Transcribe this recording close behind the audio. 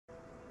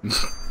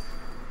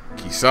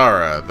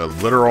Kisara, the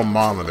literal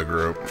mom of the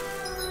group.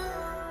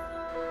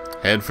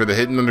 Head for the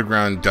hidden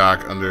underground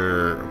dock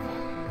under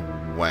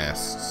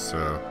west.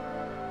 So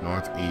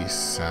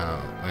northeast,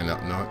 south. Wait, no,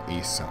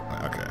 northeast,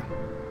 south. Okay.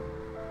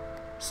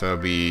 So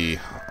it'd be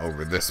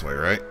over this way,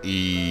 right?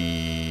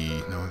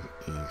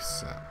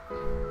 Northeast, south.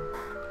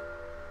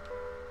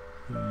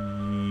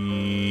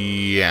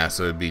 Yeah,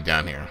 so it'd be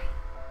down here.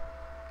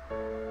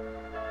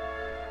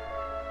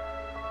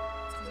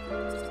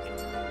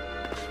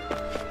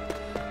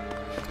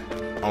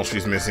 All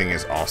she's missing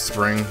is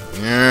offspring.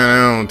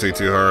 Yeah, don't take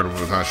too hard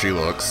with how she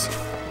looks.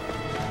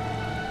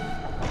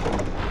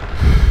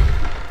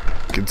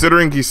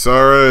 Considering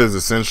Kisara is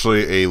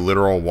essentially a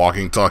literal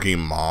walking, talking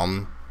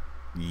mom,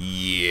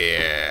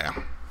 yeah.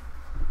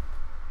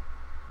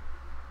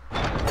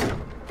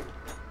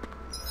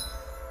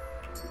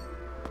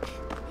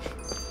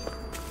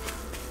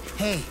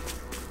 Hey,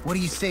 what do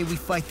you say we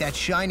fight that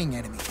shining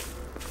enemy?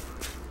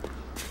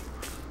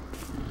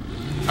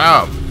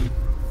 Oh.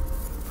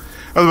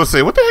 I was about to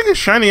say, what the heck is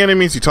shiny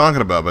enemies you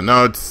talking about? But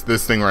no, it's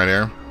this thing right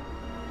here.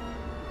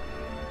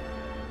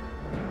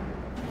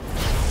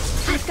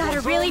 I've got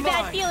a really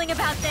bad feeling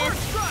about this.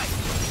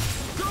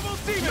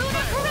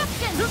 Lunar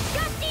corruption!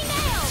 Gusty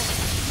nail!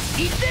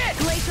 Eat this!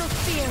 Glacial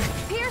spear!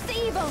 Pierce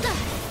evil!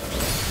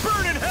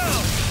 Burn in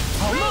hell!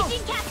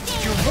 Raging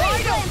cascade! You're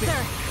wide open!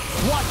 Lancer!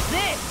 What's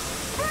this?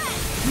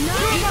 No!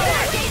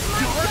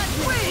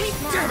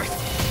 Damn it!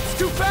 It's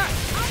too fast!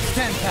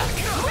 Stand back.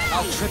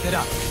 I'll trip it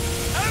up.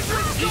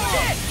 Eat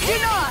this!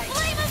 Denied!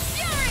 Flame of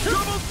fury!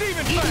 Double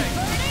demon fang!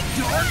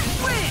 Dark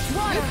wind!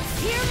 Water!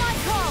 Hear my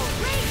call!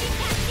 Raging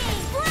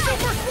cascade!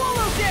 Super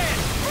swallow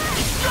dance!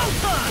 It's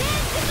showtime!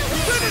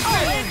 Finish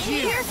it!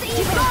 Pierce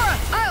evil! Kisara,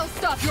 I'll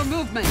stop your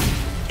movement.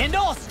 And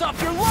I'll stop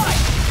your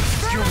life!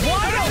 You're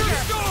wide open!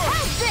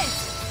 How's this?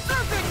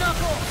 Serpent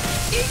knuckle!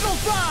 Eagle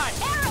fly!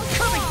 Arrow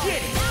Come and claw!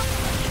 get it!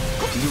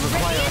 Do you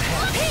require a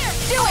hand? Here!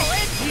 Do I'll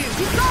it! end you!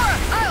 Kisara,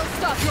 I'll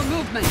stop your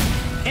movement.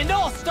 And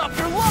I'll stop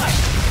your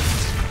life!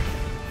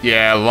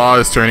 Yeah, Law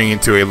is turning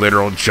into a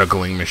literal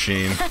juggling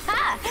machine.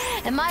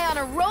 Am I on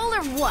a roll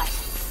or what?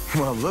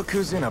 Well, look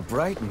who's in a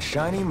bright and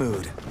shiny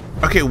mood.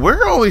 Okay,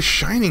 where are all these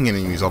shining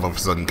enemies all of a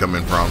sudden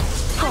coming from?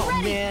 Oh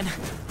man,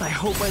 I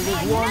hope I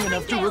live long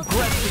enough to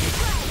regret these.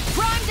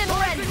 Primed and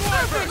ready!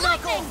 Serpent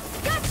knuckle!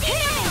 Gusty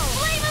nail!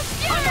 Flame of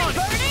fury!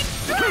 Burning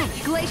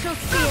strike! Glacial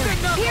spear!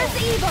 Pierce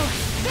evil!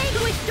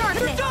 Vanquish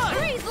darkness!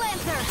 Freeze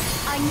lancer!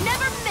 I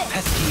never miss!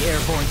 Pesky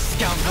airborne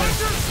scoundrel!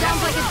 Sounds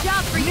like a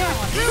job for you!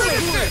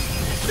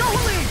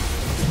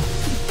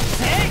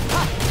 Hey!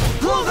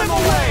 Blow them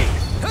away!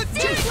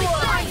 Seriously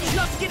blinding!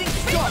 Just getting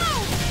started!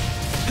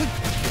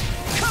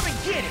 Come and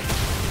get it!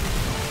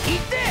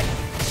 Eat this!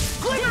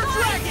 Glimmer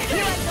dragon!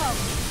 Here I go!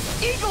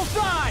 Eagle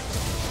thigh!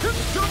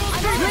 Double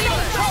Real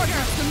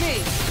Chargers to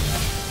me.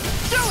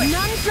 Do it!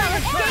 None shall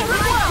escape my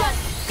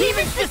just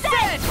Demons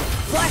descend!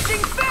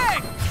 Flashing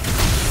fang!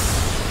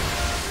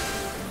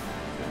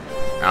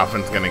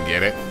 Alphin's gonna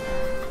get it.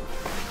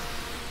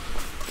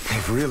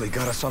 They've really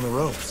got us on the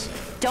ropes.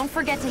 Don't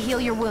forget to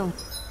heal your wound.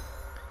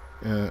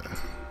 I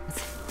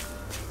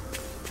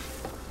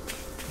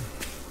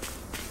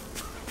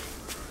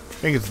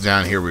think it's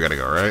down here we gotta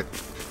go, right?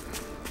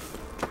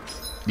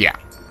 Yeah.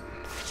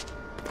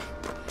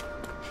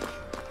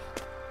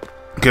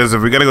 Because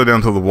if we gotta go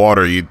down to the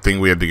water, you'd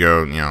think we had to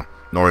go, you know,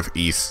 north,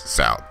 east,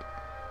 south,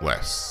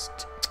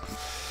 west.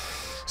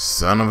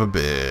 Son of a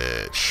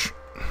bitch.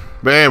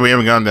 But hey, we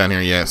haven't gone down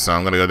here yet, so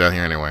I'm gonna go down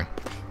here anyway.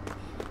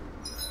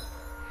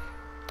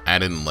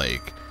 Addon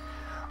Lake.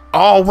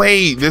 Oh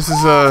wait, this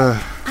is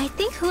a. I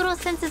think Hoodle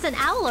senses an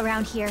owl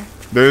around here.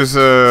 There's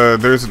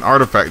an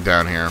artifact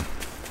down here.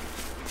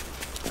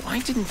 Why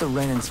didn't the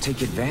Renans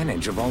take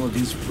advantage of all of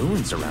these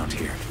ruins around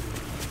here?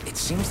 It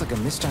seems like a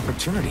missed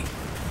opportunity.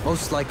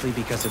 Most likely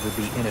because it would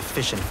be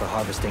inefficient for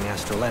harvesting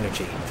astral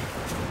energy.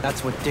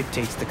 That's what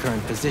dictates the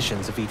current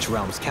positions of each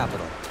realm's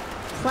capital.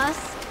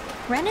 Plus,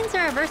 Renans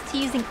are averse to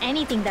using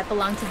anything that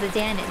belonged to the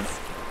Danans.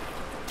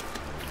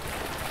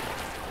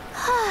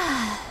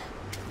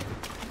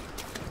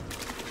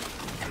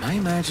 Am I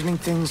imagining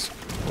things?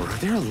 Or are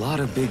there a lot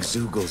of big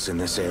Zoogles in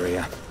this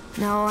area?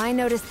 No, I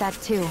noticed that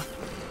too.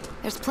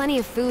 There's plenty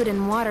of food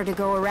and water to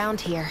go around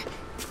here.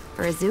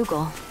 For a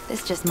Zoogle,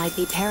 this just might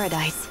be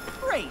paradise.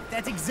 Great,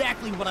 that's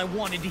exactly what I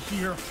wanted to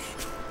hear.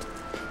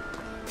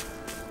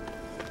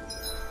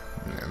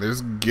 Yeah,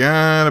 there's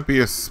gotta be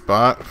a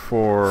spot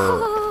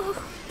for.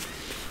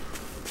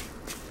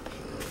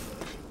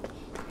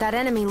 That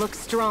enemy looks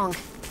strong.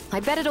 I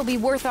bet it'll be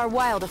worth our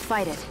while to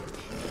fight it.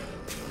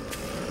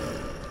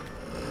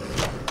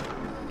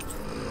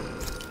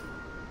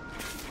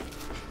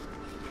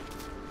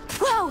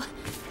 Whoa!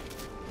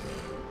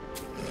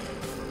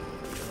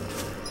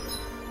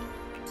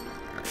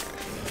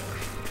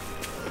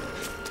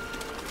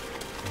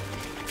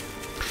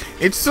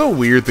 It's so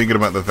weird thinking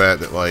about the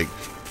fact that, like,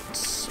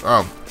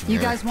 oh, You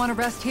yeah, guys want to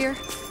rest here?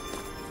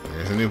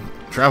 there's a new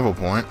travel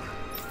point.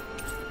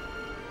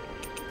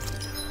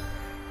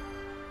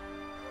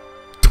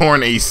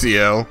 Torn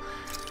ACL.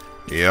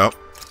 Yep.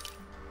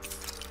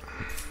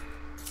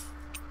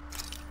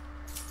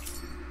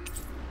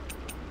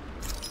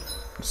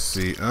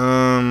 see.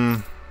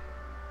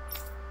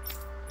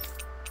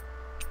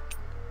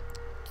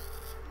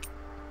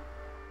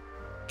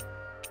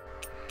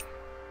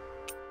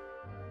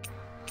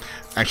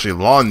 Actually,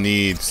 Law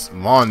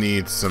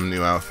needs some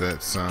new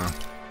outfits,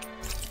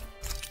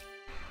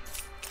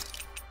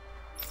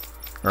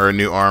 or a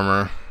new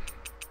armor.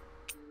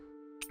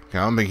 Okay,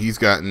 I don't think he's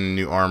gotten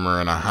new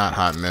armor in a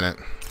hot minute.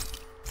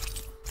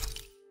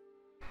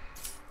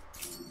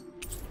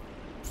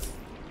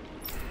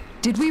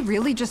 Did we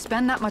really just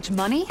spend that much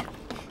money?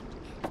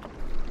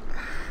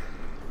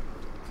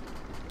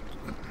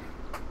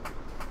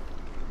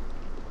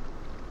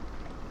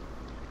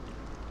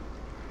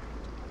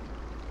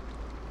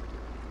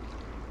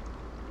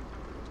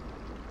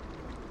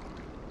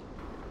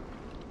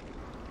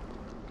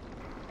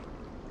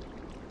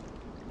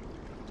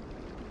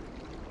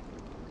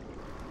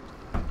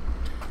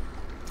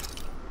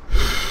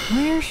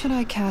 Where should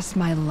I cast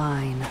my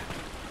line?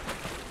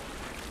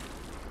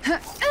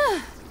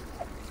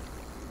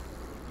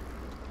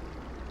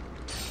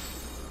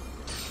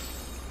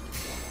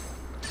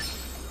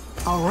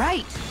 All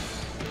right.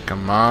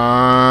 Come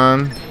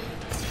on.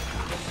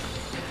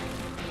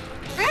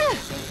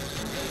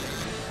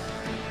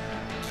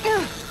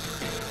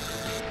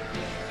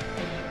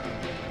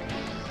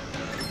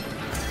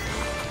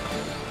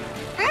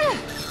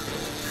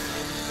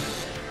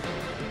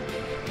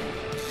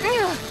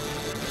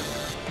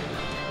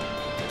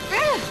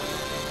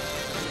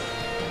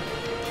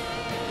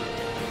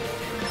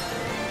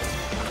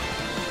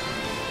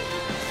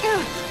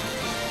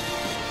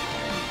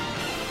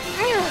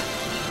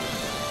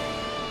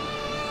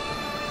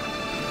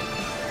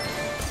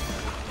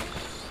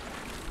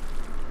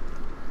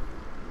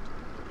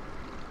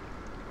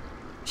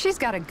 She's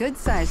got a good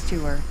size to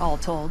her, all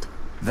told.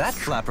 That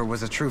flapper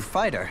was a true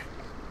fighter.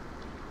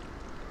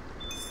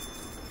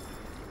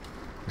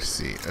 Let's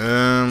see.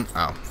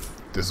 Oh,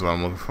 this is what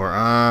I'm looking for.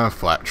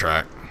 Flat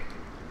track.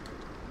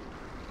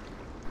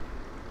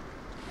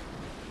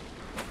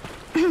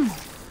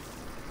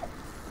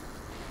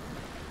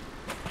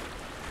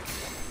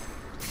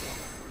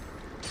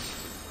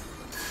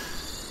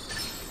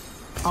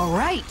 All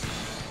right.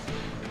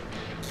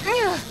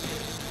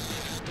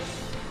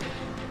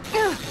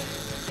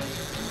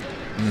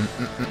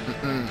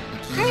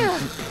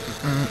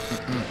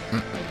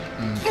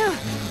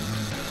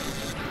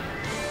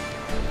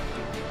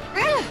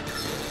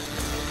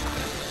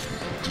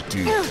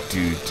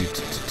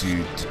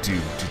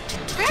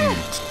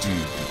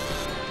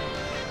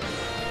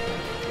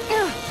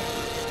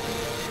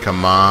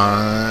 Come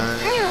on.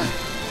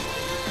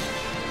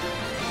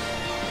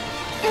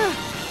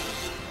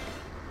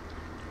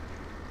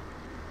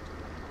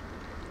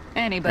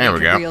 Anybody There we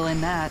could go. reel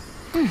in that.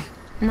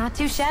 Not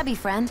too shabby,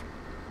 friend.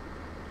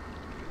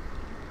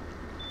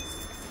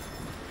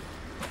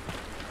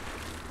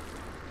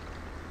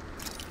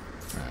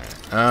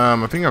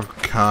 I think I've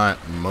caught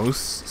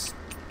most.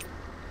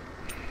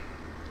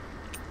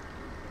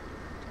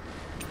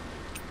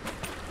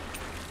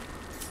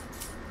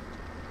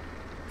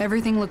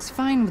 Everything looks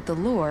fine with the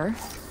lure.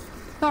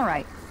 All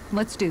right,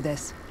 let's do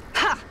this.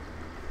 Ha!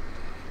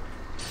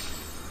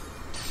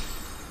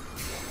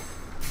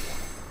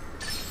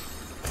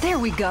 There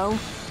we go.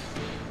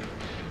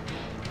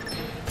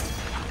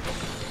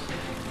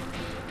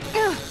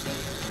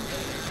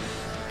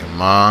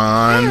 Come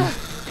on.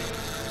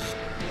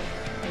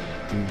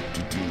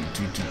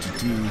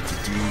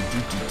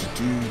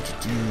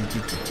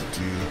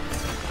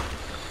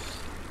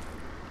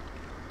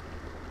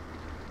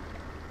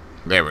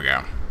 There we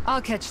go.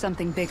 I'll catch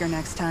something bigger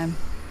next time.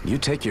 You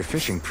take your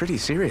fishing pretty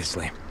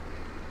seriously.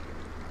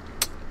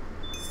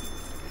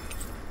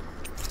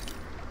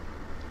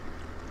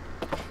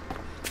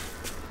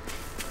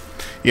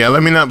 Yeah,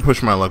 let me not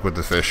push my luck with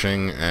the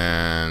fishing,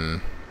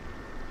 and...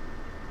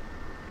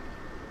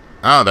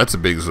 Oh, that's a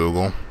big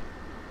Zoogle.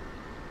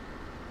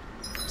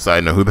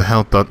 Side note, who the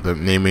hell thought that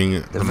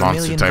naming the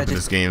monster type in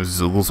this game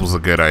Zoogles was a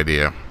good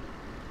idea?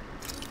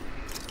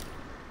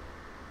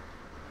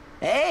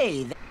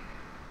 Hey!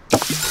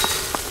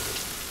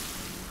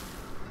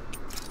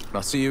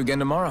 I'll see you again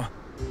tomorrow.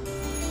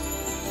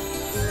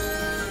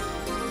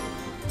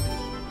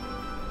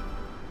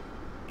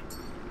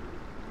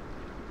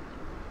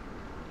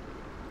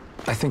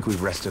 I think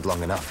we've rested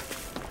long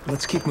enough.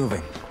 Let's keep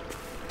moving.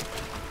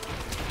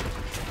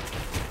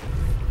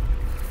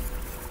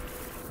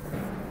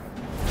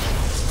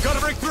 Gotta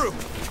break through!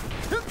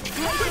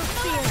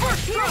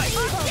 First strike!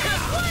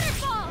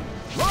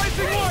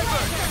 Rising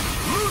Wyvern!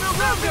 Lunar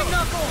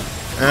Knuckle!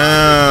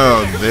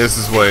 Oh, this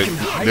is what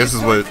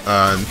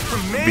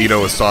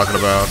Vito was talking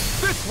about.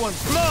 This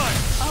one's mine!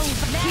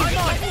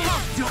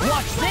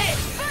 Watch this!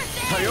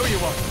 I owe you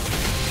one!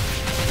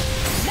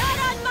 Not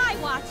on my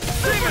watch!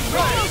 Demon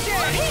Blade!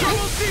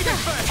 Dual Demon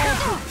Fang!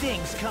 All good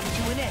things come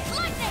to an end.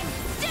 Lightning!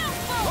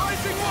 Downfall!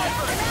 Rising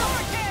Wyvern!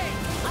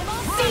 I'm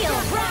all feel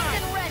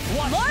rock and ready!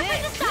 Watch More for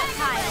this. the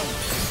stockpile!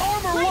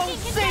 Armor won't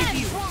save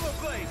you. Swallow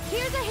Blade!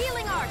 Here's a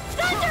healing art!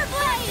 Thunder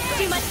Blade!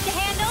 Too much to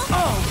handle?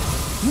 Oh,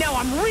 now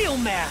I'm real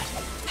mad.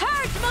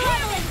 Purge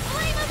Malevolence!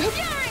 Flame of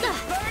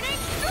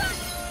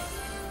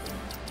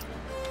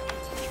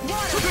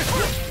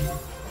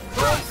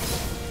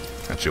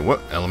Gotcha.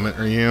 What element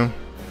are you?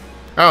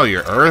 Oh,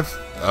 you're Earth?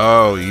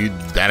 Oh, you.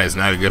 That is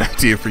not a good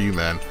idea for you,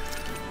 man.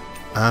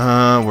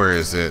 Where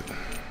is it?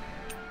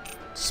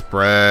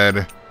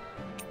 Spread.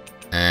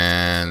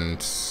 And...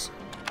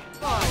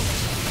 Dance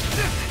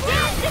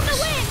in the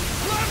wind!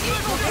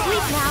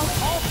 Sleep now.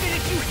 I'll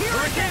finish you here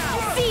and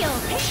now! Seal!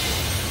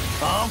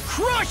 I'll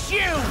crush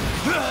you!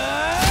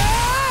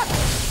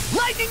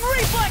 Lightning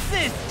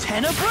reflexes!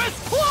 Tenebrous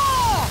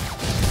claw!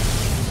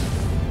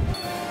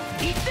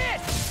 Eat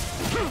this!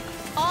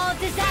 All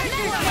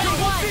disasters at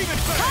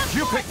once!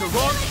 You picked the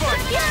wrong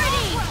fight!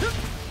 Purity!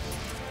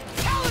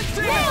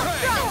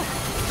 Maelstrom!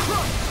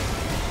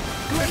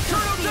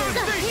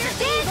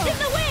 Dance in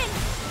the wind!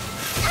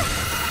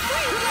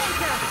 Freeze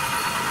laser!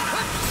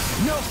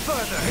 No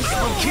further! This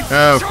one keeps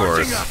Of charging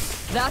course. us!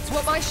 That's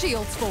what my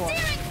shield's for.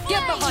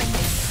 Get behind me.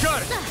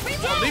 Got it!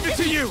 I'll leave it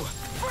to you!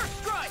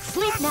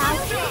 Sleep now.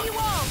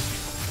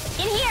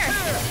 In here!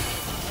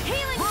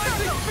 Healing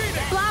circle!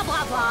 Blah,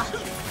 blah, blah!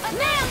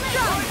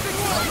 Maelstrom!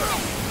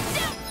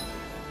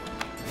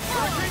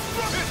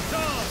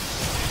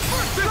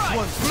 This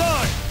one's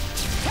mine!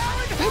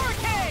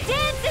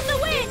 Dance in the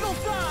wind!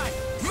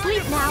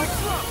 Sleep now.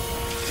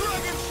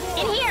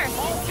 In here!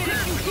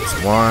 It's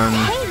 1,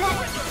 Hey,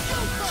 let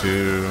 2,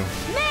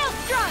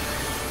 Maelstrom!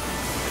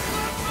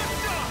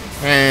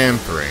 and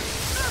 3.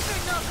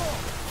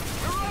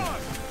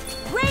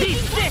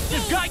 These fists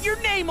have got your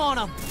name on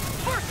them!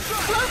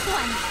 Close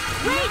one!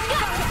 Raise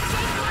gut!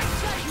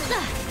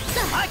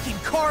 I can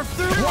carve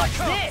through Watch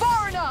this!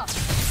 Far enough!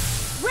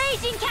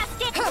 Raging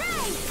casket! Sleep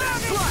now.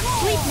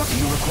 Do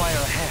you require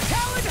a hand?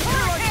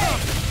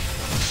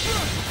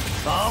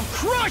 I'll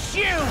crush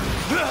you!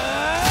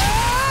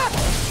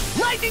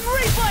 Lightning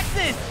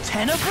reflexes!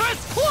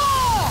 Tenebrous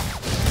claw!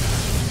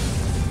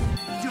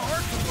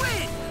 Dark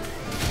wind!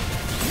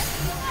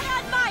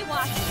 On my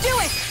watch! Do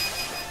it!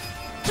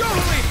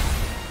 Totally!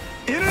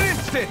 In an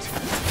instant!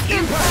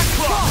 Impact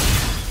claw!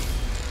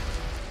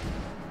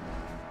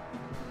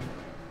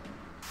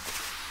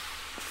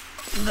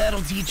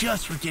 That'll teach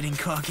us for getting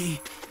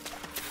cocky.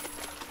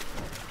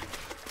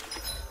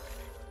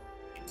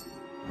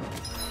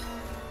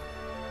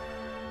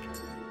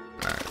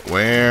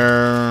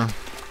 Where?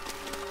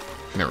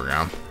 There we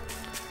go.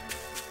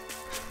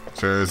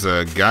 So there's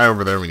a guy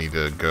over there we need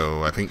to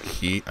go. I think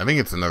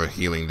it's another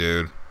healing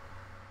dude.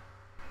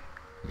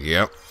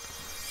 Yep.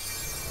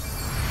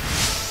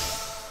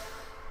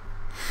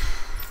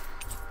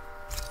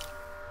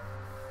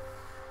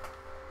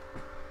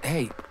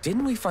 Hey,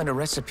 didn't we find a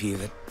recipe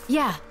that...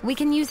 Yeah, we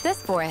can use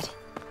this for it.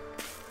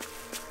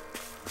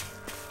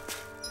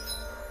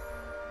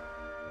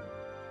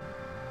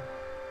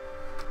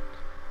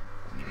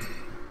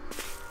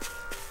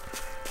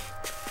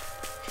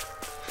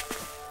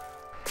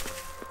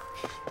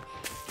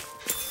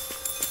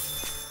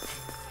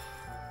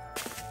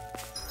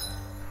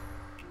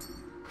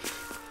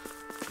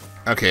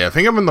 Okay, I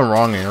think I'm in the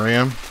wrong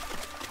area.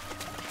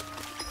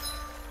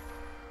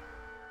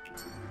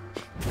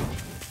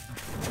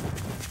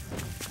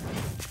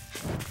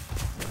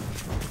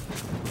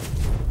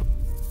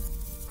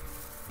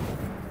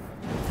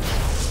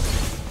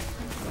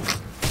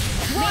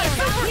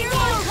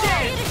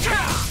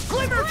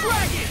 Glimmer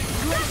dragon!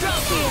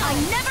 I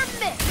never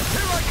miss!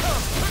 Here I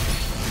come!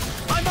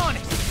 I'm on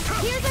it!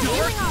 Here's a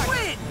healing art!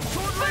 Win!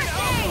 First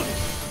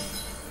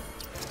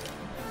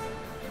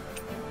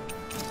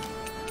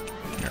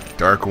aid!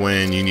 Dark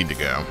Wind, you need to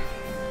go.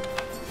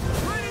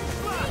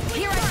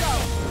 Here I go!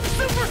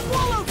 Super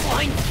swallow!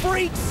 Blind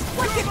freaks!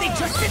 Why can't they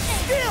just sit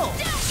still?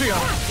 Sia,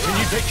 can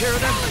you take care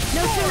of them?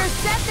 No sooner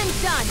said than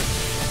done!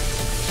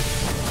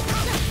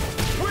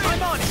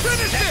 I'm on it!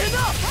 Finish it!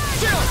 Enough!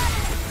 Chill!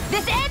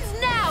 This ends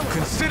now!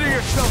 Consider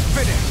yourself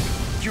finished.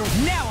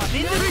 Now I'm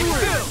in the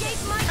groove!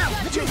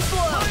 Too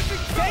slow!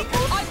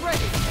 Bangle? I'm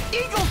ready.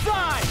 Eagle's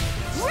eye!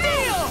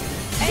 Steel!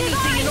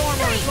 Anything in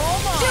armor is all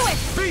mine! Do it!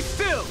 Be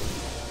still!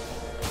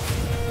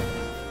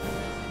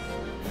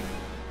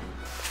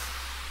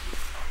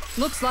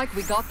 Looks like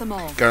we got them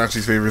all.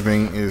 Galaxy's favorite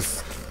thing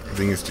is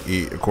to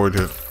eat,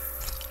 according to...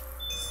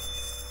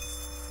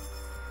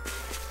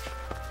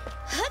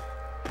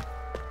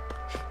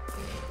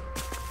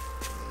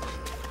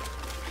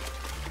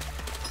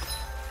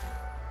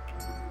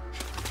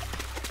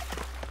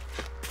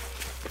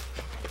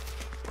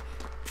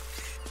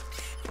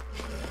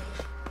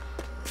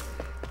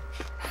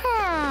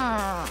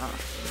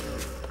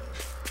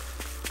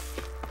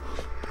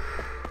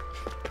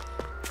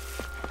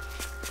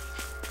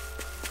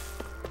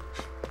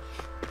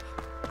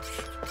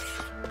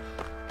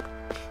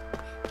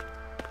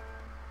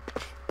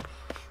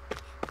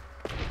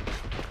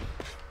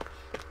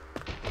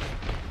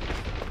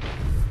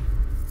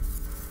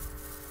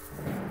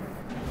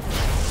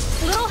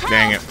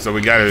 Dang it! So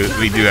we do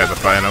have to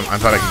fight him. I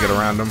thought I could get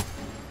around him.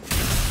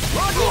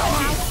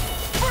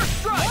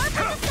 First strike! More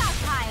from the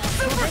stockpile!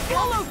 Super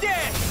swallow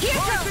dance! Here,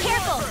 girl,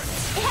 careful!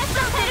 It has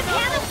some kind of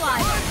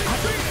camouflage!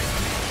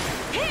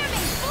 Hear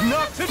me! No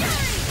talk to me.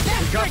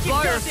 That got freaking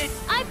flyers. does it.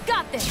 I've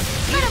got this.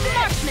 Let a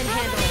marksman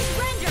handle it.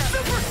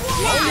 Super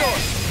swallow. All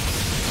yours.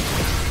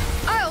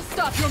 I'll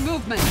stop your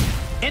movement.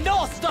 And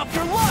I'll stop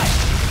your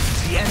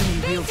life. The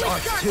enemy wields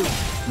arcs too.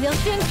 We'll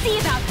soon see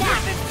about Rip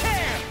that. and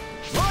tear.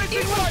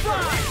 Rising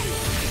Viper.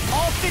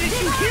 I'll finish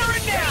you here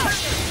and now.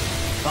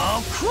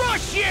 I'll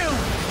crush you.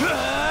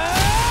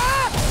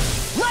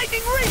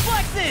 Lightning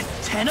reflexes.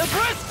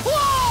 Tenebrous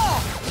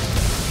claw.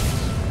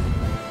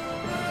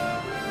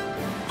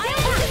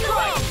 Super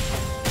strike.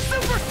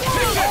 Super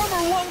swallow.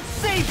 Armor won't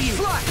save you.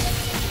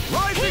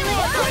 Rising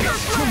Viper.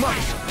 Too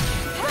much.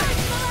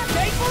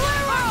 Take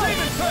Bolero.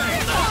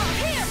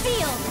 Here,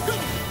 field.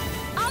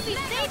 I'll be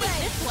saving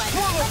this one.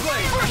 Swallow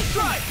blade. First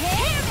strike.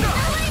 Here, the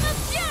flame of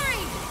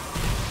fury.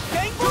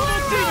 Thank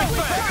Bolero. Demon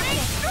Fang.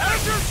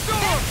 Azure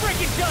Storm. That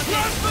freaking does it.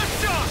 Plasma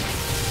shock.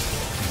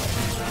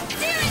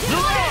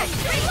 Reload.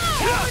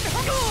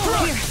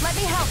 Here, let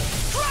me help.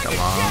 Come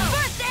on.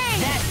 First aid.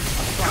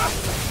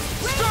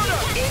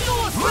 Stardust.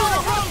 Eagle of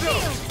Lunarongo.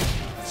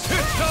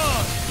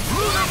 Titan.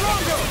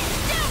 Lunarongo.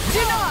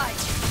 Denied.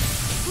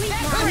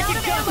 That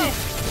freaking does it.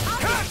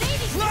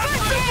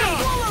 Plasma shock.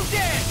 Swallow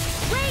dance.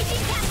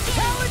 Raging cascade.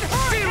 Talon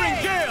Searing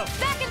gale.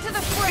 Back into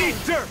the fray. Eat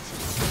dirt.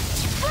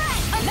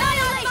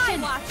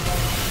 Annihilation.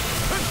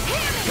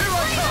 Here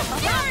I come.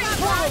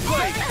 Swallow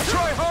blade.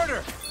 Try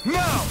harder.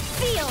 Now.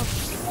 Field.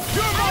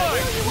 You're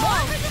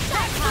mine.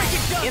 That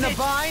freaking does In a it.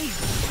 bind.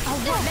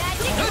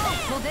 Magic.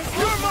 Will this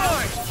You're help?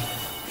 mine.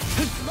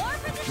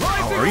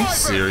 Oh, are you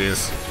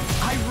serious?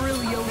 I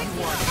really owe you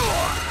one.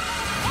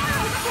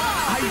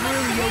 I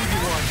really owe you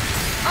one.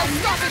 I'll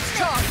stop its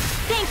charge.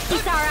 Thanks,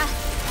 Kisara.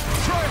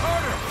 Try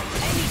harder.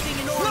 Anything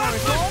in order Plasma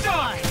is all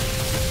shock. mine.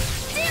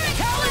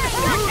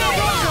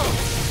 Lunarongo.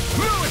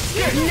 Blue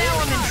escape. Now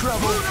I'm in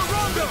trouble.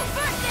 Lunarongo.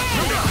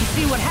 You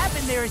see what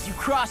happened there as you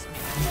crossed me.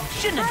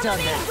 Shouldn't have done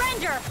that.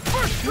 Render.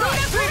 First strike.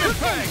 Demon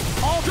Fang.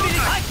 All finish.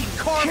 I can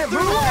carve Can't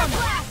through move. armor.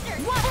 Blaster.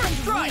 First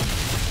strike.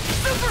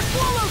 Super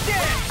swallow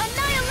dance.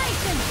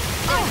 Annihilation.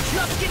 I'm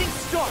just getting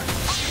started.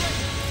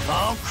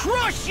 I'll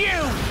crush you.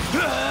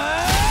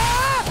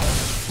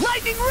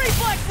 Lightning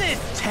reflexes.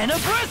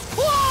 Tenebrous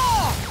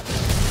claw.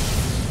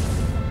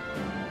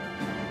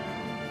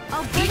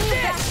 I'll bring you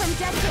back from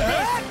death to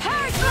this.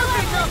 Perish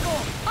Serpent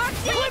knuckle.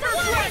 Arctic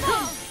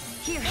Waterfall.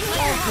 Here.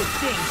 All good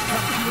things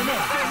come to an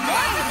end.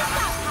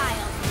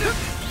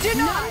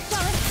 None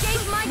shall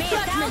escape my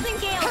judgment.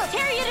 1,000 gales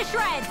tear you to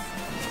shreds.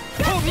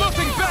 Hold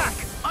nothing back.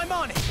 I'm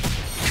on it.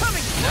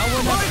 Coming. Now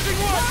we're not- Rising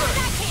Where Water.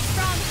 that came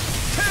from.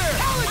 Tear.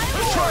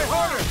 Try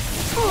harder.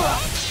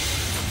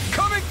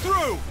 Coming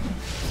through.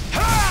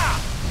 Ha!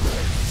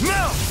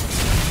 Now.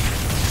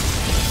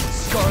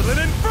 Scarlet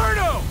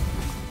Inferno.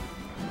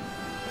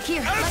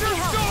 Here, let Azure me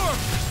help. Storm.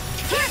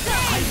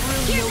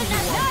 Here's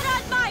not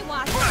on my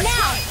watch.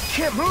 Now,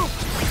 Can't move.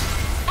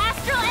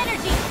 astral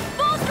energy,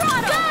 full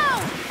throttle. Go!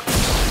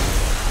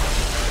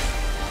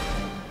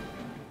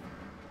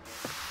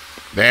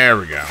 There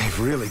we go. They've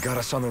really got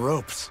us on the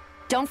ropes.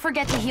 Don't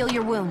forget to heal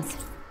your wounds.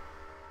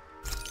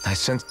 I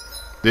sense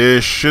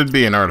This should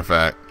be an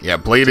artifact. Yeah,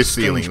 blade of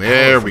sealing. Strange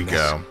There power we from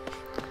go.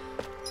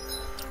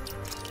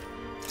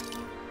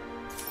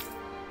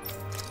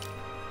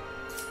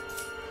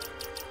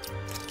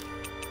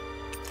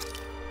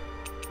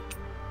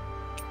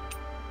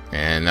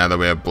 And now that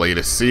we have blade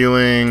of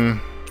sealing,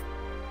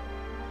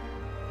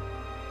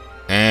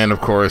 and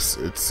of course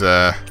it's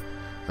a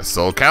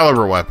Soul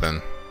Calibur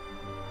weapon.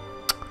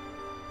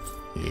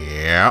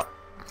 Yeah.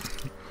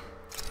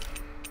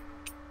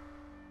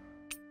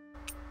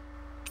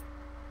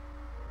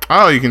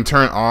 Oh, you can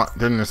turn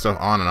this stuff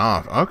on and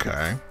off.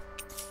 Okay.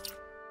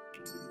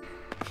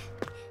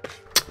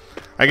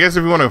 I guess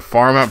if you want to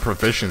farm out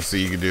proficiency,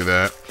 you could do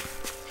that.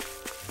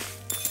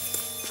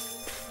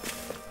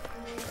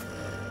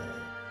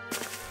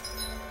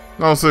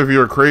 Also, if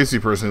you're a crazy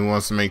person who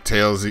wants to make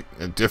Tails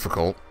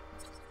difficult.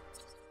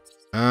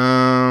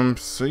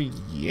 So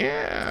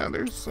yeah,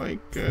 there's like,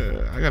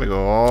 I gotta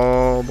go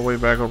all the way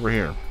back over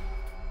here.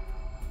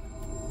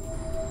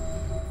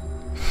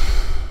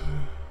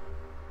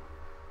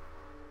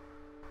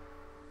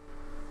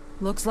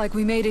 Looks like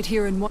we made it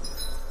here in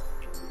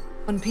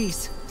one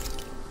piece.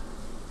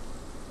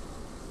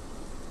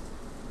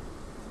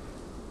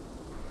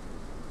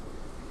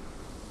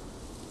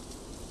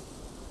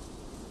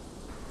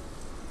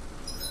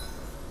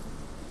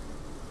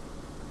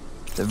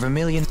 the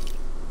Vermilion.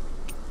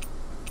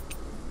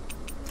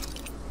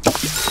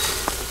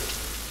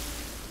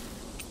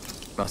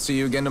 I'll see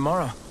you again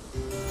tomorrow.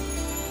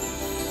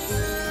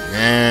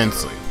 And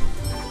sleep.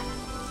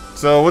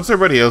 So, what's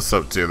everybody else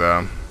up to,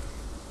 though?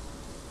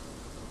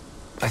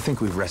 I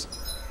think we've rested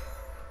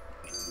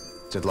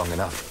long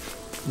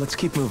enough. Let's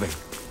keep moving.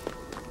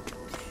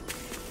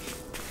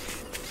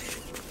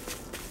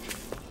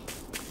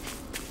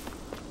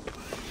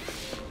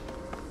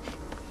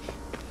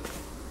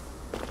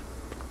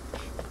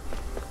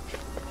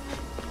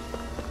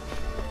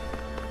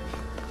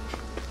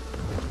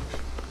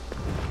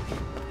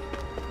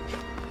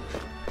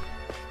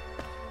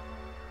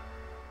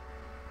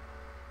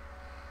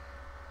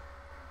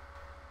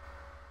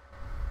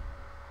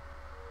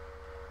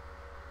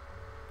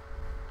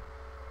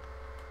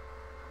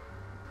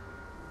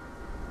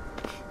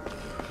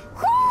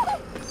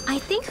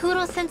 think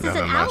Huro senses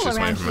Nothing an much, owl just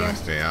around waiting for my here.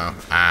 next day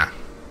off. Ah.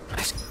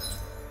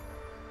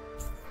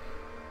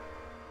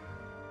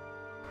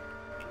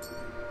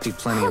 See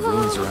plenty of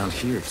ruins around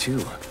here too.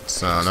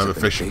 So another Must have been a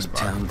fishing big spot.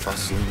 town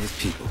bustling with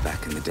people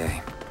back in the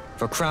day.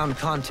 For Crown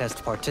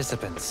Contest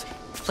participants,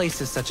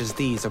 places such as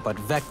these are but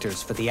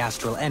vectors for the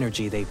astral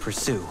energy they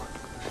pursue.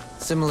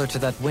 Similar to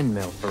that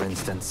windmill, for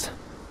instance.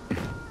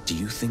 Do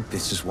you think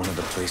this is one of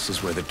the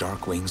places where the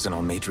Dark Wings and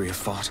Almadria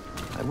fought?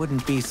 I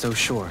wouldn't be so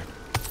sure.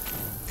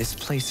 This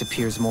place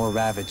appears more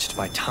ravaged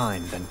by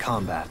time than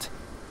combat.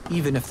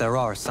 Even if there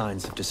are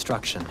signs of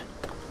destruction,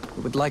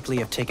 it would likely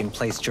have taken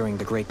place during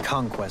the Great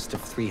Conquest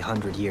of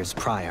 300 years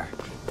prior.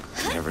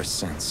 Ever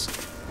since.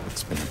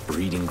 It's been a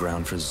breeding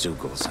ground for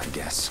Zeugles, I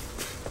guess.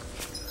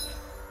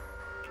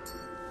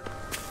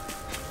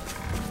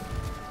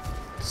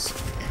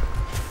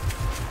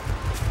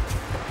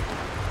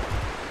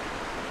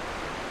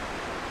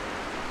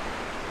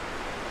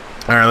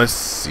 Alright, let's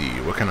see.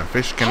 What kind of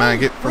fish can I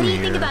get from What do you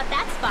here? think about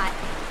that spot?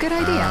 Good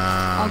idea.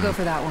 I'll go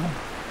for that one.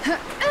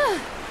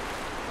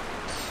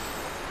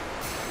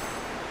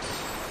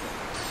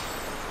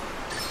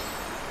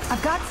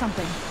 I've got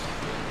something.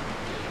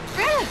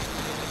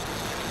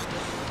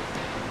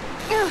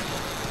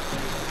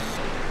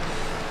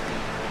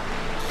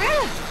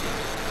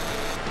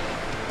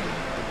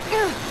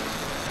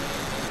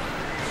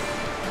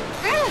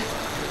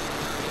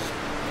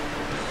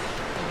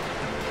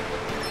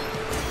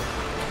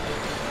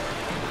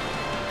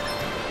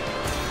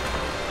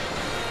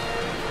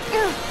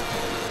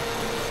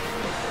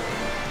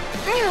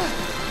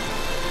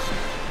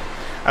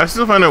 I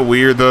still find it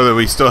weird though that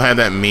we still had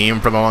that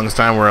meme for the longest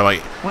time where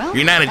like, Well,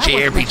 you're not a that wasn't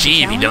much of a JRPG if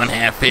you challenge. don't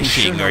have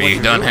fishing know or what you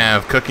you're don't doing.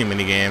 have cooking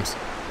mini games.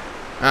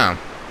 Oh.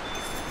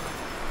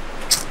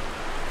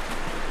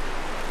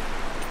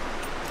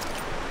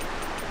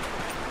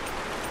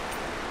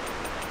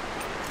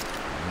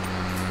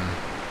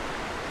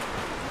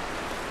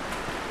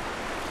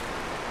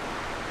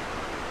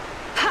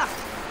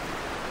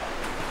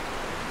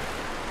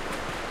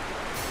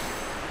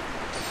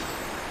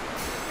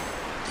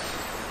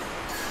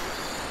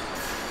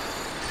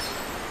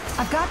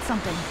 I've got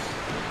something.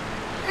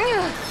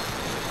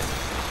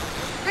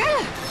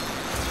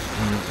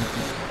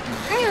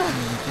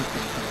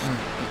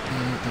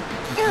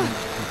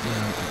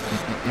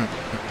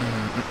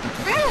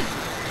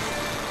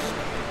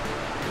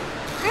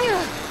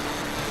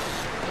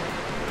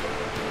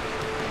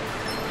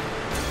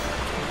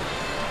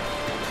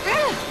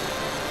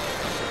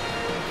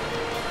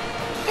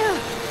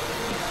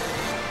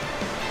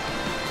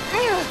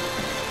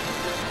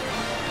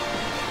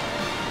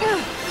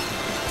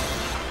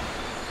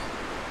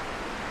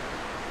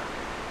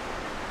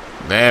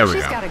 There we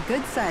She's go. got a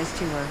good size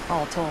to her,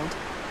 all told.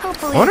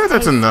 Hopefully I wonder it if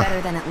that's tastes enough.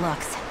 better than it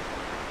looks.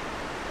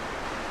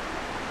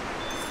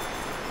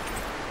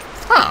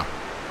 Huh.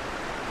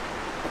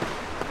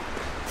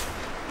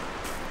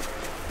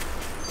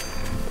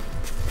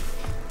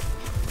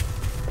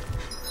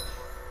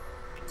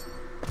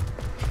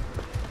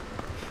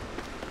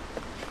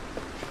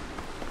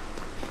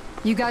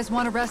 You guys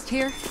want to rest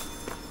here?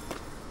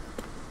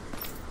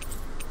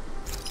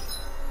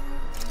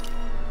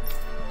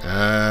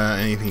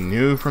 Anything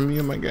new from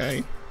you, my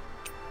guy?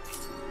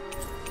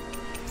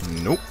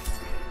 Nope.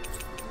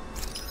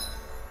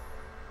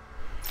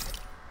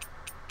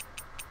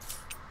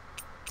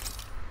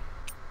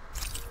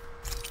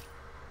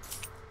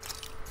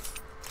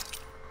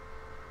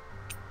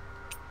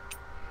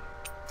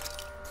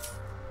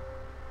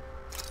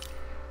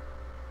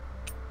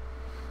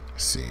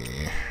 Let's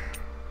see.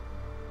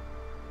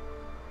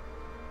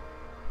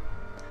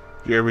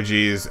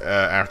 JRPGs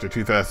after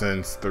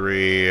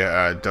 2003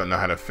 don't know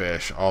how to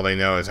fish. All they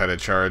know is how to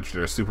charge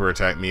their super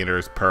attack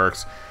meters,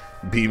 perks,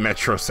 be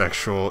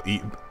metrosexual,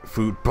 eat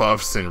food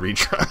buffs, and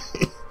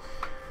retry.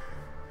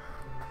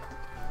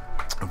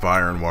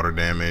 Fire and water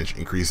damage,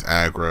 increase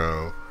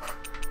aggro,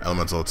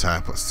 elemental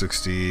attack plus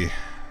 60.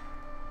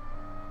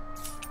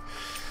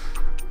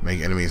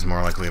 Make enemies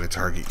more likely to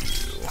target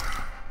you.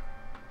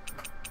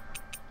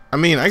 I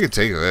mean, I could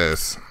take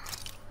this,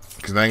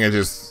 because then I can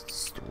just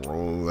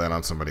roll that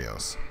on somebody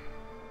else.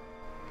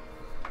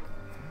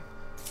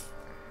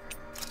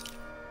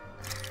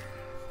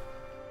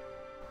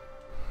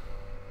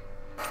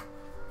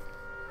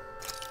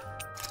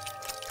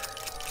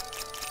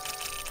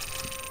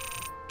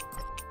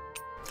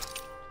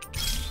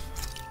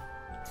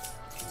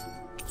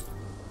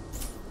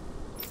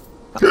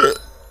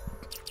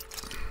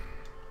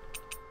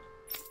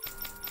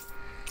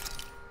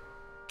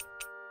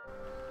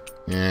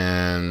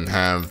 And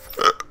have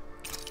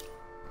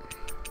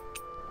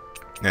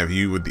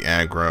you with the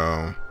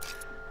aggro,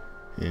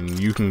 and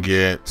you can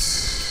get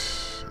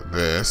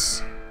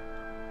this.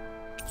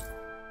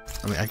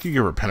 I mean, I could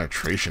give her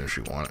penetration if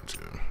she wanted to.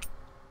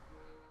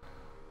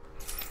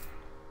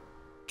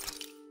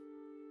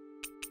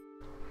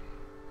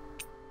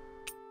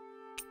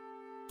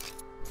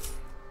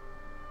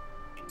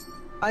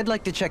 I'd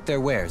like to check their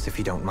wares, if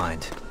you don't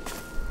mind.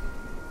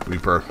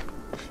 Reaper.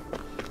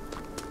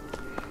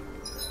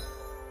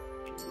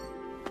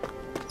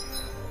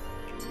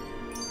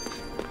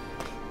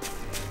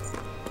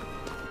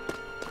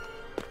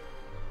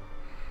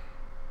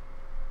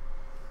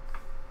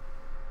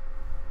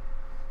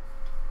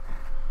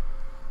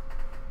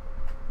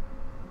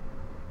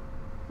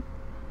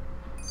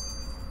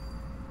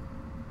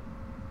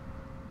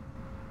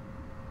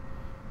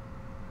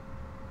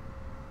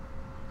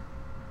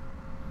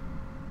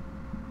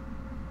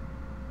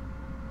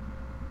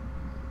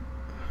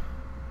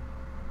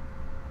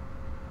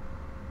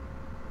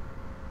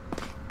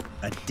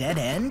 A dead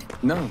end?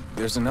 No,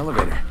 there's an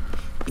elevator.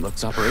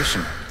 Looks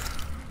operational.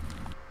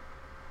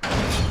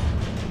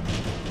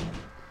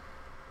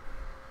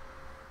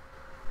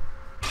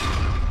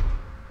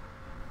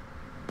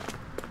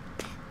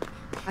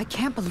 I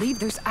can't believe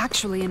there's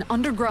actually an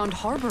underground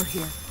harbor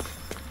here.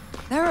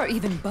 There are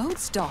even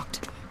boats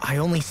docked. I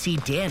only see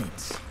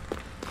Danans.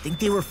 Think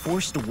they were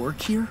forced to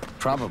work here?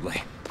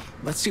 Probably.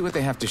 Let's see what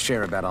they have to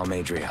share about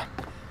Almadria.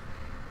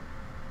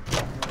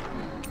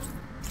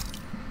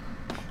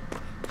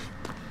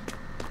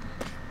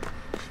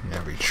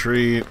 Yeah,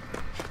 retreat.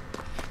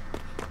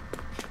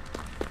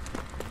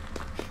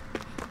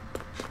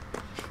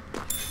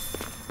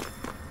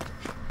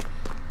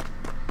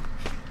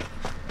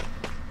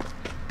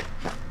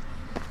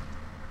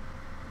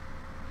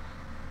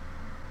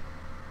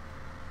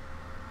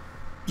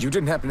 You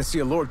didn't happen to see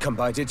a lord come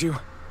by, did you?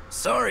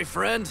 Sorry,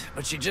 friend,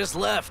 but she just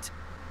left.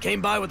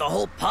 Came by with a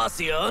whole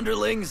posse of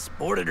underlings,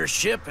 boarded her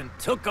ship, and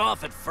took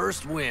off at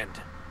first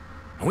wind.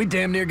 We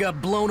damn near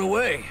got blown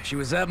away. She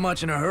was that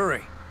much in a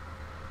hurry.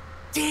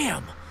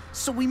 Damn!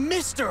 So we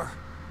missed her!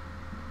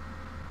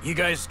 You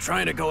guys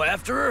trying to go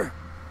after her?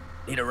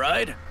 Need a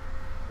ride?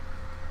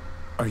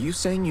 Are you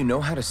saying you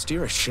know how to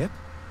steer a ship?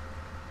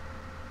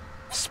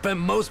 Spent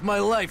most of my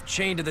life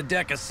chained to the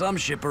deck of some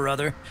ship or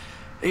other.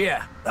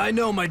 Yeah, I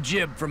know my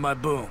jib from my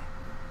boom.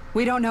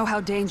 We don't know how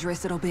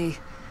dangerous it'll be.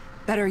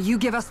 Better you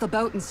give us the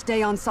boat and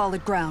stay on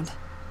solid ground.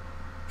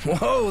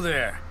 Whoa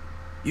there!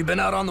 You been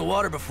out on the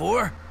water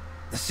before?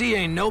 The sea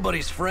ain't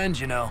nobody's friend,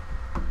 you know.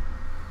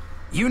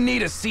 You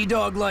need a sea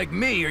dog like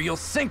me, or you'll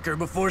sink her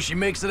before she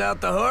makes it out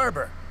the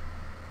harbor.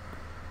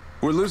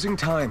 We're losing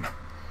time.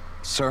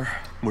 Sir,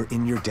 we're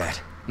in your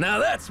debt. Now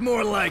that's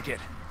more like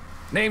it.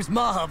 Name's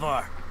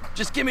Mahavar.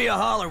 Just give me a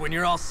holler when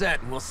you're all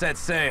set and we'll set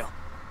sail.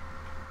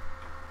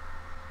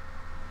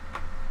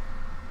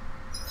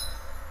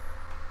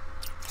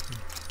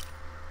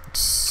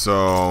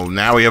 So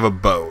now we have a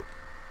boat.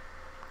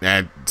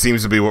 That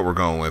seems to be what we're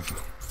going with.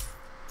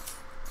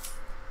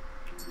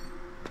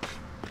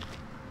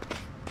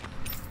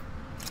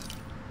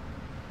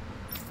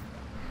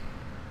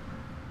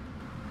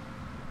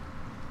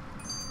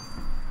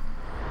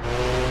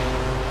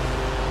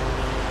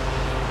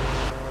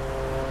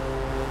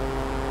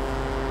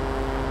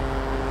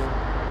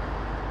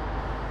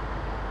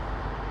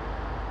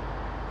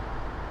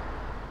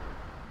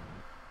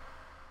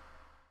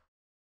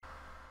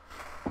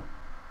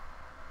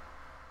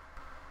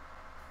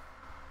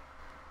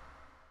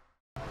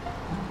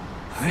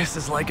 This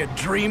is like a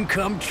dream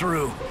come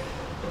true.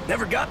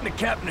 Never gotten to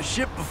captain a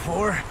ship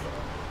before.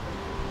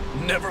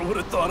 Never would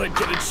have thought I'd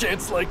get a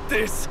chance like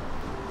this.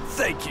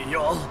 Thank you,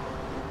 y'all.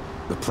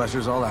 The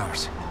pleasure's all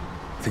ours.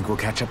 Think we'll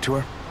catch up to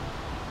her?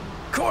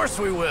 Course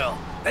we will.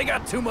 They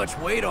got too much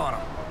weight on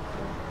them.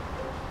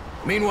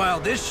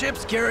 Meanwhile, this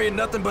ship's carrying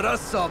nothing but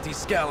us salty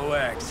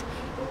scalawags.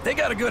 They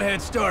got a good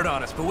head start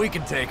on us, but we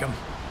can take them.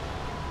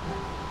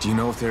 Do you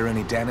know if there are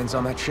any Danans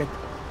on that ship?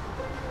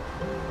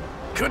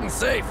 Couldn't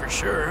say for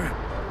sure.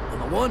 On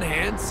the one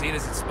hand, seeing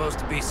as it's supposed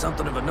to be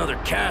something of another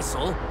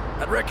castle,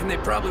 I'd reckon they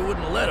probably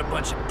wouldn't let a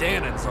bunch of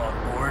Danans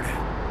on board.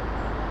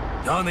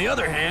 On the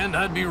other hand,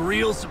 I'd be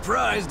real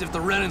surprised if the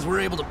Renans were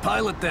able to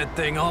pilot that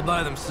thing all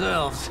by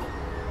themselves.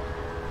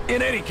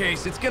 In any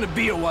case, it's gonna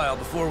be a while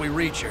before we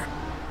reach her.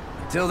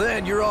 Until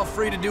then, you're all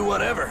free to do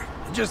whatever.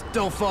 Just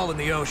don't fall in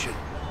the ocean.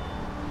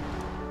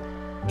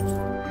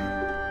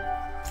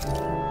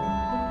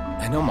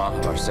 I know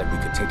Mahavar said we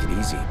could take it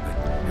easy, but...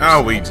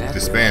 Oh, we exactly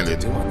disbanded.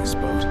 What to do on this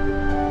boat.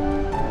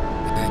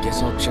 I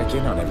guess I'll check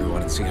in on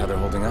everyone and see how they're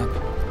holding up.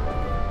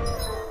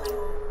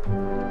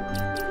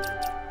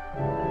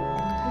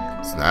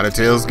 It's not a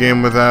Tales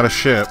game without a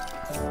ship.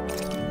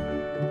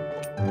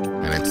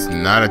 And it's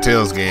not a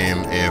Tales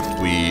game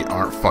if we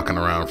aren't fucking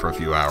around for a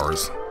few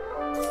hours.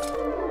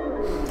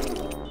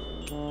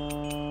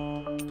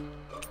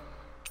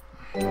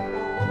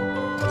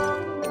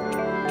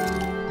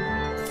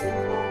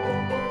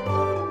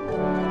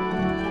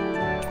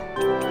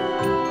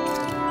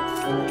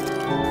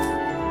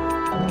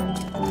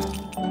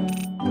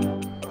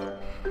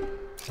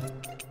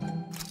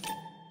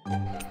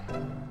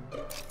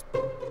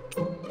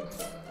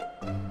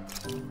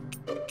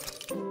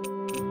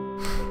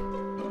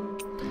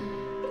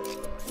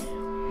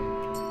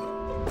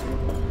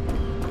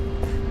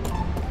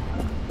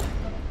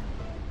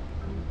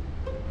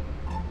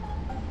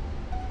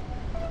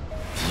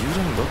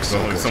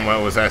 Someone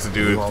else has to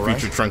do with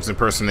Future Trunks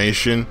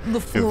impersonation.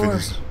 The floor.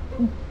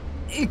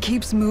 It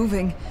keeps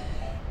moving.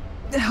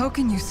 How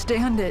can you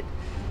stand it?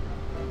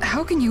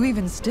 How can you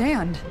even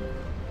stand?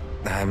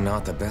 I'm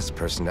not the best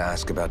person to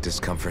ask about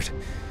discomfort.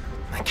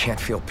 I can't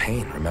feel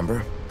pain,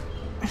 remember?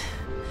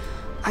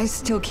 I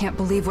still can't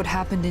believe what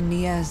happened in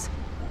Niez.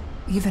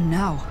 Even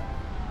now.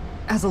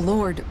 As a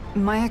lord,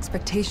 my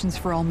expectations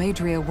for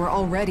Almadria were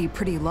already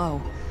pretty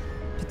low.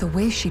 But the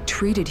way she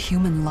treated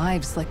human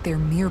lives like they're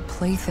mere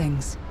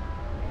playthings.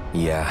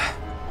 Yeah.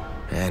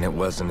 And it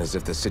wasn't as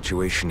if the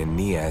situation in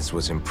Niez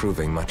was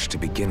improving much to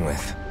begin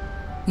with.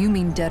 You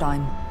mean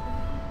Deadine?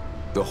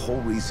 The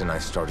whole reason I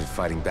started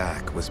fighting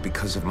back was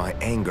because of my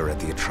anger at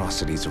the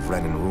atrocities of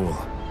Renan rule.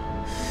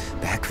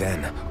 Back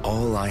then,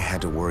 all I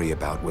had to worry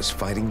about was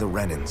fighting the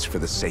Renans for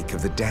the sake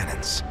of the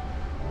Danans.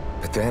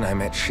 But then I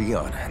met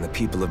Shion and the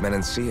people of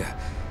Menancia,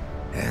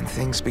 and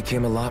things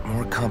became a lot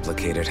more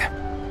complicated.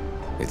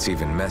 It's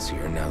even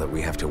messier now that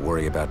we have to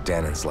worry about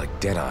Danans like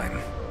Deadeye.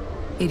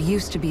 It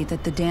used to be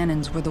that the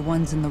Danans were the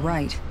ones in the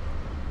right,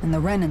 and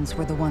the Renans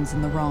were the ones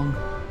in the wrong.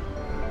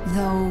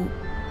 Though,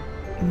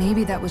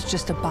 maybe that was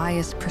just a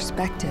biased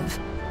perspective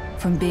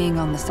from being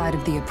on the side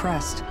of the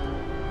oppressed.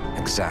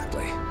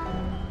 Exactly.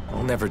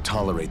 I'll never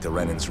tolerate the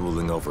Renans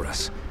ruling over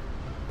us.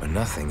 But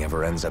nothing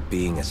ever ends up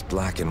being as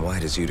black and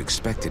white as you'd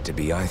expect it to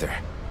be either.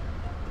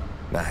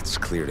 That's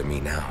clear to me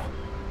now.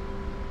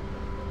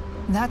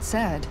 That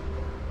said,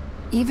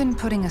 even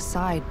putting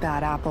aside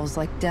bad apples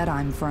like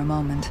Deadeye for a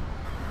moment,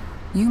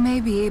 you may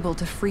be able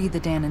to free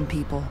the Danan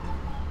people,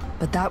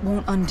 but that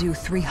won't undo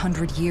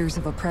 300 years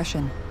of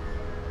oppression.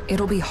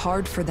 It'll be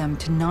hard for them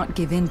to not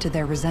give in to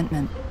their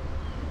resentment.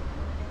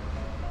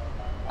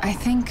 I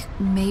think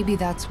maybe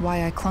that's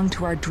why I clung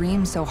to our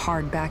dream so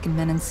hard back in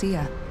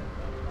Menancia.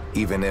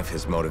 Even if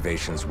his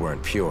motivations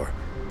weren't pure,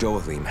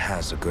 Dohalim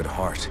has a good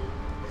heart.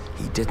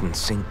 He didn't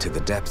sink to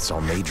the depths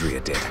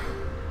Almadria did.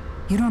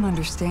 You don't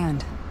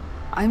understand.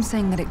 I'm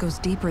saying that it goes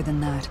deeper than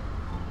that.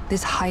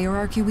 This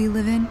hierarchy we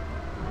live in,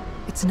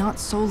 it's not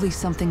solely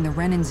something the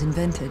Renans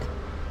invented.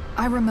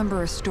 I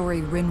remember a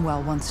story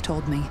Rinwell once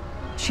told me.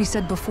 She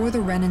said before the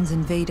Renans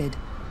invaded,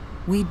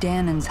 we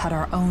Danans had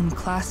our own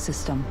class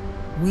system.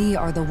 We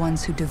are the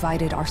ones who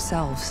divided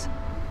ourselves.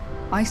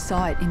 I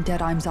saw it in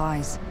Deadeye's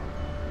eyes.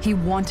 He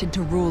wanted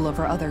to rule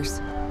over others.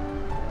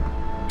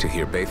 To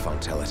hear Beifong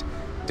tell it,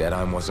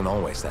 Deadeye wasn't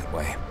always that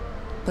way.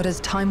 But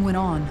as time went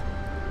on,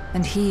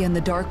 and he and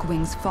the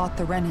Darkwings fought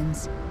the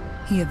Renans,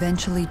 he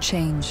eventually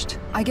changed.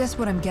 I guess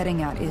what I'm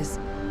getting at is,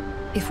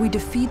 if we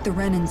defeat the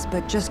Renans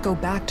but just go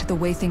back to the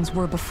way things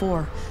were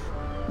before,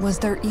 was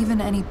there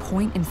even any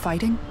point in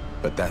fighting?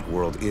 But that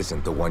world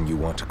isn't the one you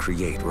want to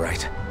create,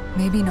 right?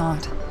 Maybe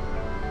not.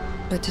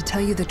 But to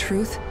tell you the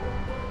truth,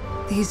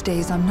 these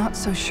days I'm not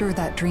so sure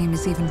that dream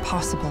is even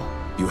possible.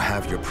 You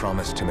have your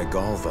promise to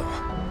Miguel,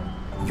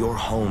 though. Your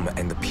home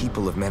and the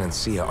people of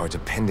Menancia are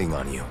depending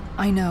on you.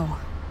 I know.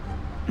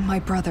 My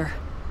brother.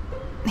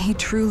 He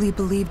truly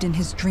believed in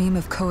his dream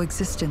of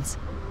coexistence.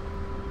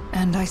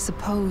 And I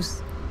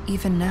suppose,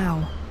 even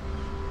now,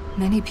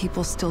 many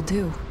people still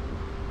do.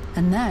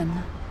 And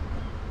then,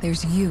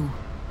 there's you.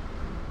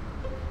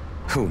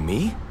 Who,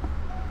 me?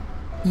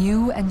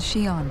 You and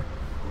Shion.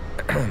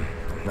 I'm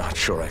not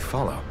sure I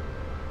follow.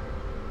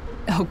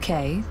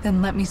 Okay,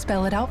 then let me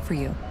spell it out for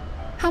you.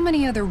 How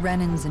many other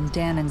Renans and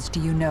Danans do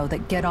you know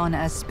that get on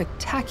as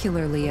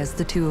spectacularly as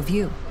the two of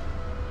you?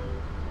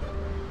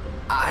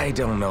 I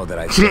don't know that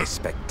I'd say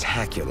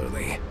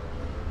spectacularly.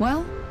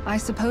 Well, I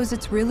suppose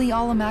it's really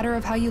all a matter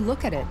of how you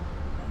look at it,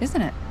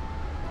 isn't it?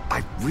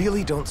 I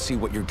really don't see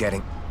what you're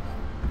getting.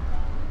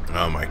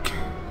 Oh my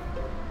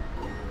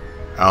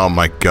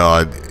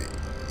god.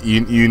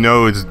 You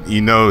know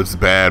it's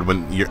bad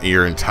when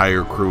your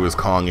entire crew is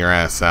calling your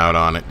ass out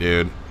on it,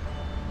 dude.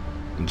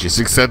 Just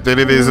accept that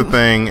it is a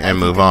thing and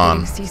move on.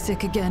 I'm getting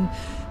seasick again.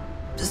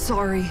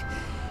 Sorry.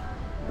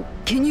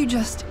 Can you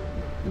just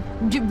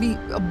give me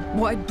a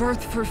wide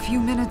berth for a few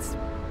minutes?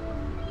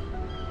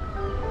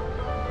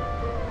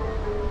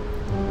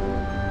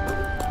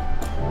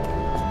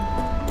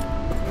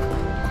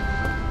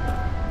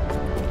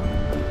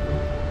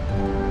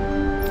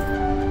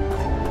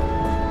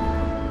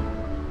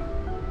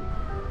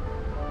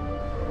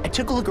 I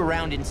took a look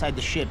around inside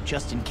the ship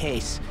just in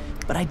case,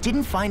 but I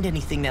didn't find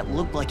anything that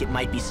looked like it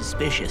might be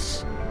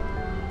suspicious.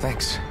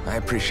 Thanks, I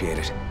appreciate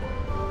it.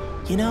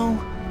 You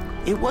know,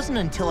 it wasn't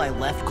until I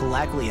left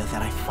Calaglia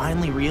that I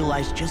finally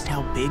realized just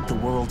how big the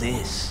world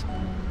is.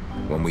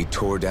 When we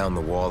tore down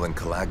the wall in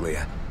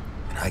Calaglia,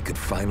 and I could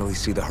finally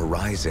see the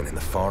horizon in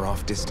the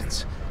far-off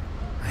distance,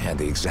 I had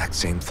the exact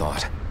same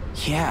thought.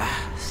 Yeah,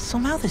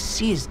 somehow the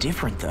sea is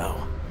different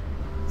though.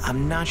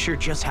 I'm not sure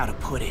just how to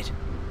put it.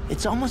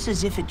 It's almost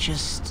as if it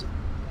just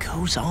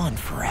goes on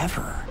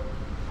forever.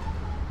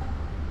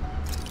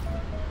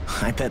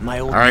 I bet my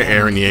old Alright,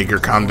 man Eren would be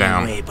Yeager, calm blown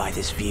down. away by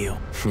this view.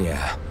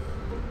 Yeah.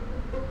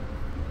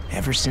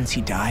 Ever since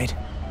he died,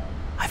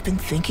 I've been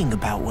thinking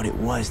about what it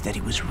was that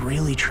he was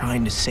really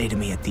trying to say to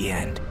me at the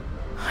end.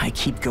 I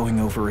keep going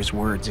over his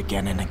words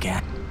again and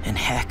again. And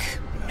heck,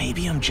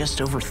 maybe I'm just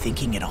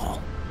overthinking it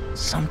all.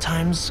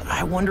 Sometimes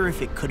I wonder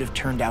if it could have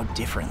turned out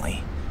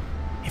differently.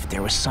 If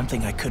there was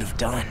something I could have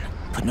done.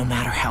 But no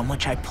matter how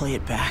much I play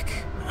it back,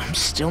 I'm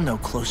still no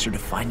closer to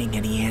finding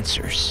any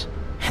answers.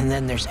 And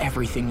then there's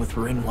everything with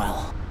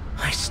Rinwell.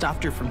 I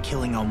stopped her from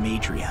killing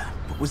Almadria,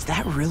 but was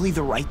that really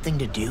the right thing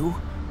to do?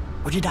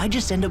 Or did I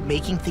just end up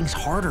making things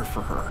harder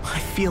for her? I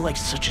feel like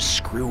such a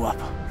screw-up.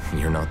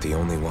 You're not the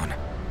only one.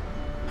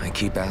 I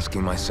keep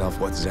asking myself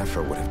what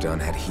Zephyr would have done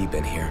had he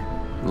been here.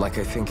 Like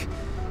I think,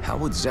 how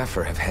would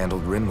Zephyr have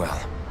handled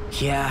Rinwell?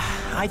 Yeah,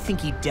 I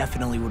think he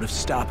definitely would have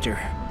stopped her.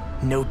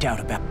 No doubt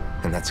about it.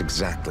 And that's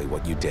exactly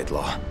what you did,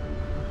 Law.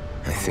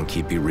 I think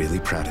he'd be really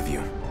proud of you.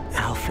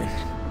 Alphen.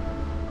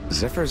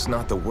 Zephyr's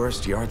not the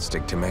worst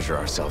yardstick to measure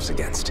ourselves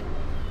against.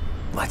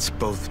 Let's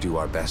both do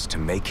our best to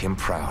make him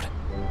proud.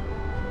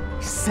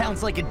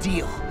 Sounds like a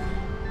deal.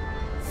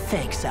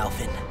 Thanks,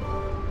 Alphen.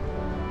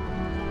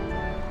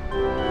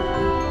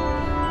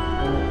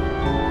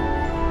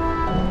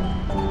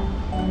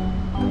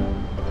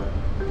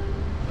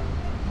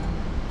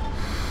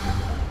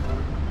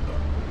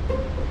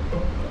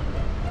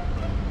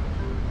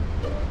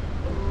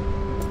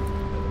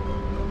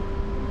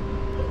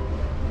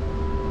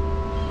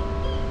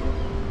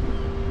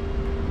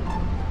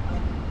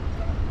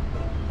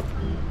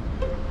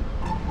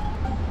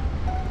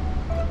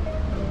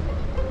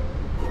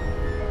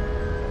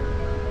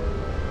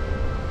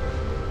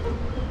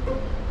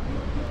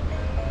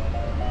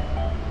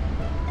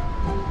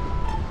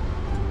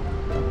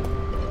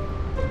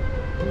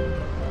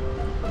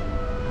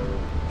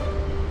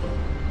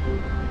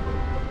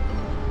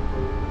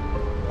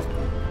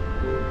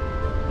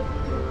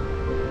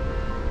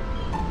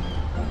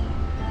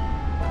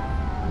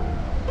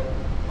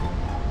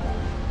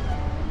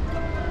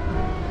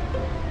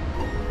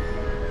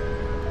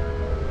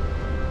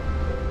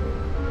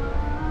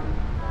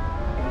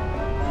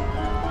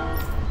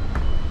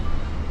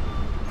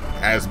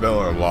 Asbel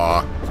or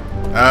Law?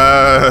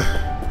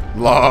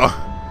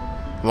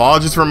 Law. Law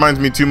just reminds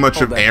me too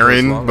much of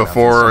Aaron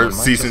before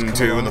season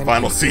 2 in the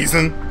final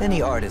season.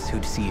 Any artist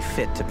who'd see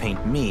fit to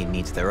paint me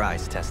needs their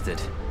eyes tested.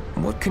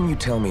 What can you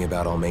tell me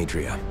about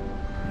Almeidrea?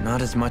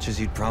 Not as much as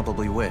you'd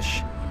probably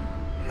wish.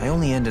 I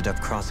only ended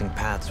up crossing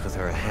paths with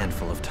her a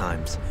handful of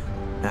times,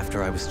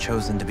 after I was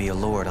chosen to be a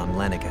lord on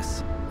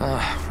Lenegus.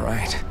 Ah,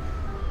 right.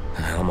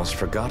 I almost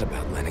forgot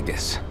about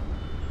Lenegus.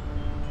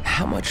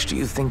 How much do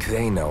you think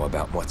they know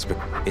about what's been...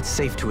 It's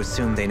safe to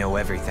assume they know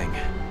everything,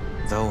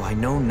 though I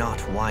know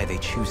not why they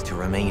choose to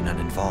remain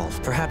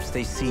uninvolved. Perhaps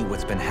they see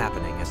what's been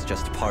happening as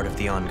just part of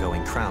the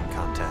ongoing crown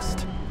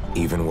contest.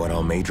 Even what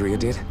Almeidrea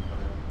did?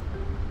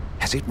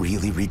 Has it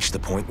really reached the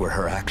point where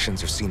her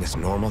actions are seen as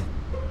normal?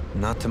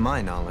 Not to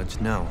my knowledge,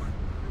 no.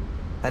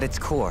 At its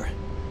core,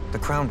 the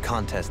crown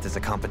contest is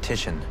a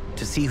competition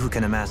to see who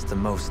can amass the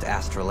most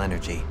astral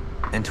energy.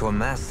 And to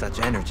amass such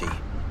energy,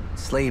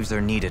 slaves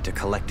are needed to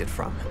collect it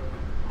from.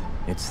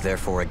 It's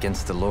therefore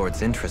against the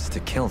Lord's interest to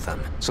kill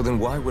them. So then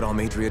why would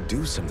Almeidrea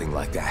do something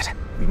like that?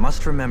 We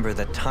must remember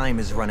that time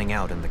is running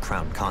out in the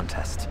crown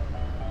contest.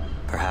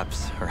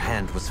 Perhaps her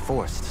hand was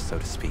forced, so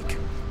to speak.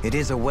 It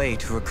is a way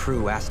to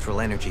accrue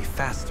astral energy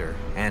faster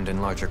and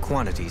in larger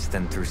quantities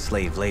than through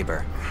slave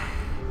labor.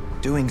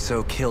 Doing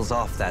so kills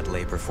off that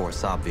labor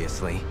force,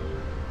 obviously.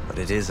 But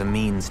it is a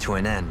means to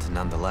an end,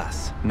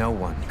 nonetheless. No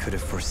one could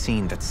have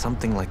foreseen that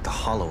something like the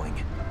Hollowing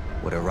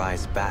would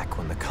arise back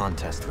when the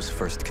contest was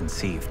first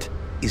conceived.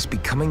 Is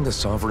becoming the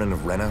Sovereign of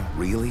Renna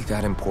really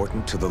that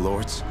important to the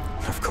Lords?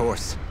 Of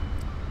course.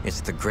 It's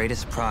the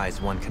greatest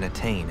prize one can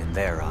attain in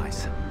their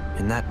eyes.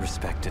 In that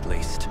respect, at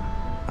least.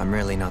 I'm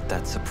really not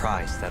that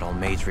surprised that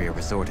Almeidrea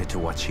resorted to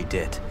what she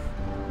did,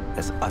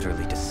 as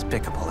utterly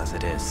despicable as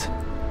it is.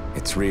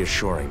 It's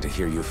reassuring to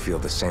hear you feel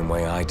the same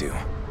way I do.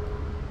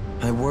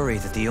 I worry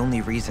that the only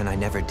reason I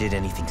never did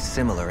anything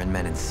similar in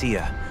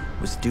Menancia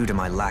was due to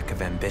my lack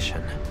of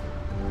ambition.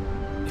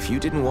 If you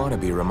didn't want to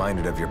be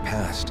reminded of your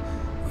past,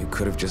 you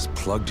could have just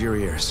plugged your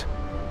ears.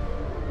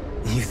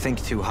 You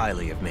think too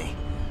highly of me.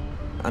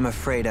 I'm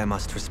afraid I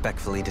must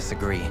respectfully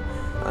disagree.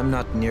 I'm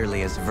not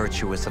nearly as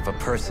virtuous of a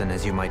person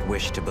as you might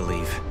wish to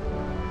believe.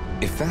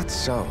 If that's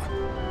so,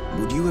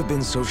 would you have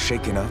been so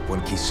shaken up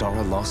when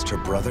Kisara lost her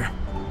brother?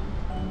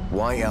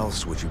 Why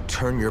else would you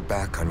turn your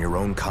back on your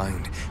own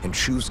kind and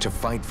choose to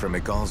fight for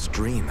Miguel's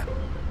dream?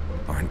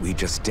 Aren't we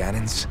just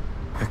Danans?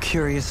 A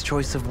curious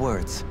choice of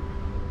words.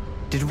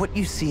 Did what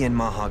you see in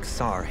Mahag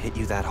Sar hit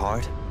you that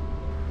hard?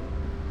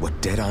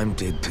 What Deadheim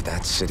did to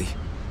that city?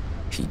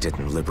 He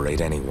didn't liberate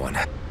anyone.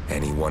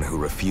 Anyone who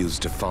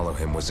refused to follow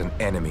him was an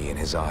enemy in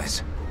his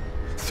eyes.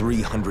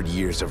 300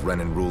 years of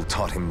Renan rule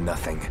taught him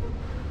nothing.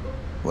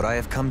 What I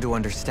have come to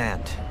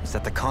understand is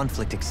that the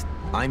conflict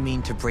I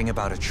mean to bring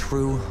about a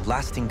true,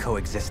 lasting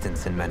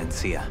coexistence in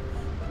Menancia.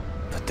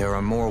 But there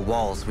are more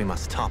walls we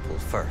must topple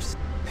first.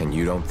 And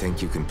you don't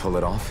think you can pull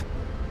it off?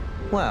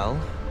 Well,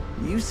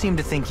 you seem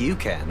to think you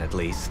can, at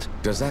least.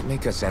 Does that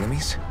make us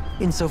enemies?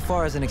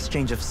 Insofar as an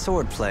exchange of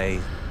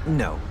swordplay,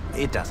 no,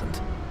 it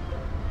doesn't.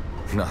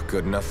 Not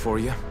good enough for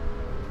you?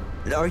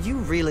 Are you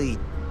really...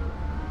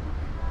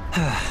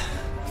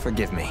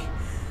 Forgive me.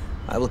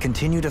 I will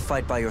continue to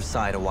fight by your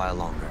side a while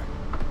longer.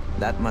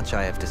 That much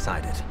I have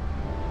decided.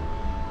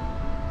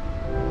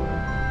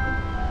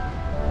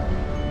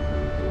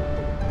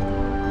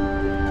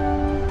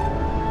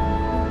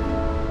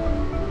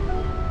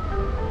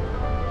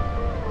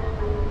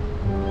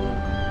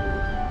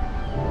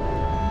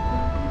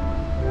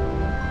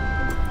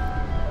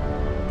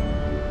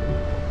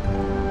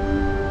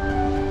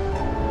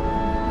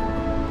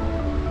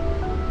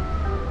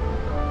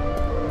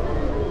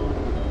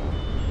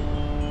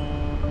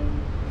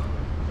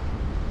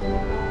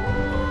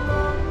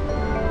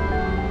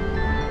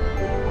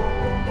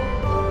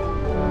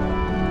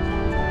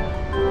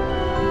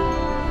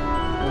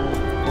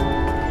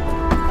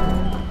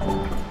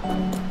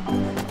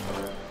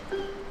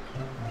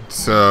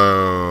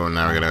 So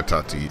now we're gonna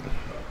talk to you.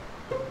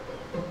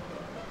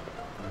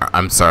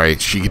 I'm sorry,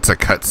 she gets a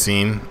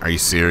cutscene? Are you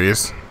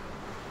serious?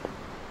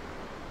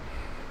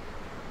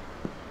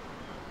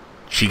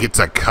 She gets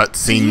a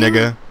cutscene,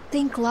 nigga?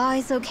 Think Law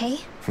is okay?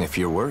 If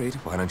you're worried,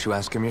 why don't you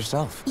ask him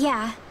yourself?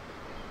 Yeah.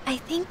 I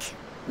think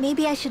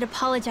maybe I should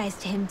apologize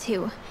to him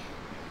too.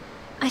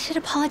 I should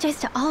apologize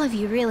to all of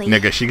you, really.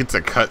 Nigga, she gets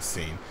a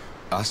cutscene.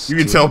 Us You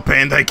can too? tell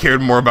Bandai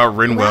cared more about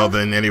Rinwell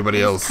than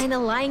anybody I was else. kinda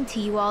lying to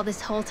you all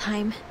this whole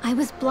time. I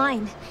was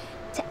blind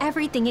to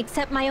everything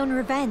except my own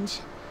revenge.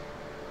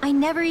 I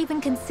never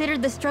even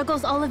considered the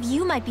struggles all of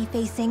you might be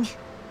facing.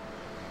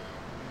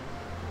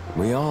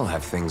 We all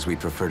have things we'd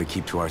prefer to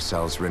keep to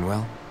ourselves,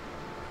 Rinwell.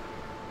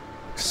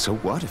 So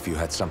what if you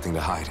had something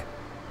to hide?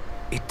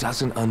 It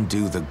doesn't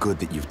undo the good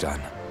that you've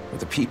done, or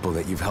the people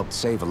that you've helped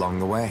save along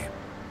the way.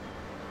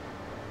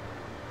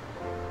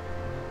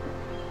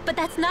 But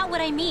that's not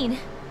what I mean.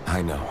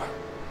 I know.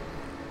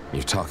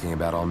 You're talking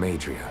about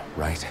Almadria,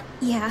 right?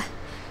 Yeah.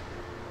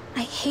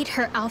 I hate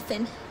her,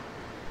 Alphen.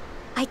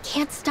 I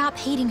can't stop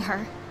hating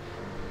her.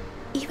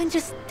 Even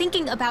just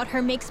thinking about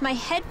her makes my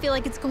head feel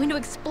like it's going to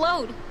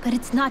explode. But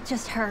it's not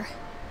just her.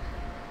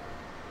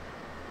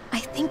 I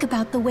think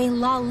about the way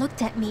Law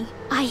looked at me.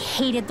 I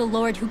hated the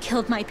Lord who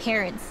killed my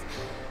parents.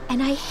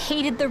 And I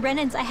hated the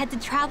Renans I had to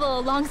travel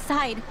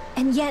alongside.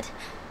 And yet,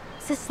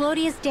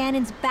 Cyslodia's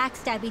Danans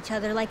backstab each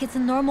other like it's a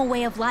normal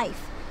way of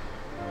life.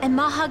 And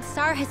Mahag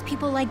Sar has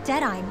people like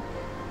Deadeye.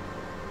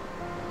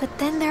 But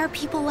then there are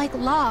people like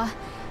Law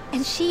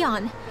and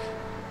Shion.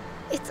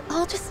 It's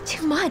all just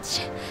too much.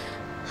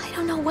 I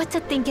don't know what to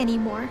think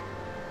anymore.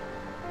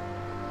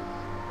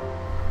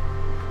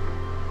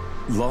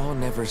 Law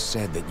never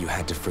said that you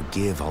had to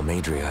forgive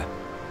Almadria.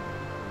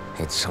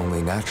 It's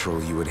only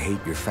natural you would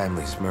hate your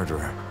family's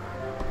murderer.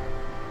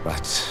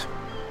 But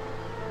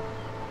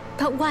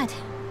But what?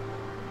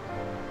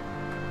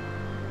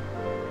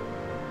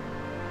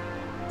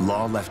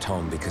 Law left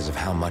home because of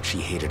how much he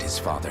hated his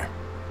father.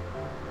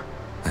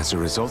 As a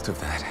result of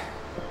that,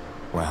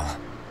 well,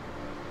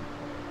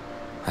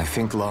 I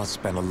think Law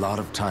spent a lot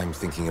of time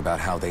thinking about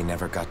how they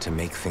never got to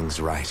make things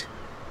right.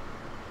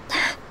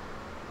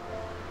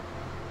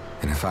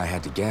 And if I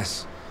had to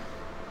guess,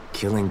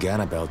 killing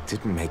Ganabel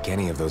didn't make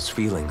any of those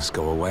feelings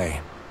go away.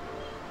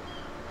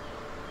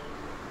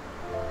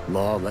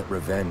 Law let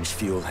revenge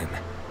fuel him,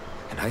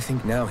 and I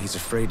think now he's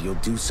afraid you'll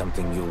do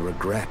something you'll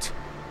regret.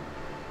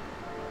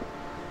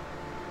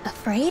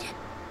 Afraid?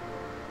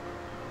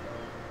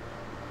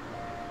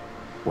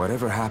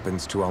 Whatever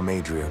happens to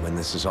Almadria when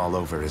this is all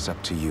over is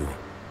up to you.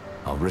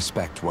 I'll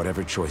respect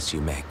whatever choice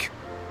you make.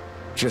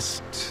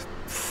 Just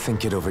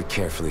think it over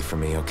carefully for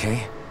me,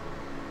 okay?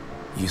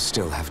 You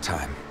still have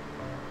time.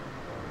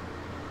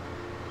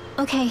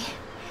 Okay.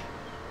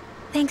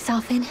 Thanks,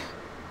 Alphen.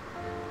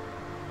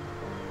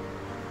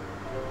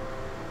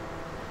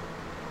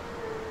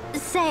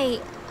 Say,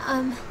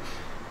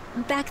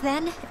 back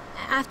then,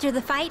 after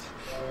the fight,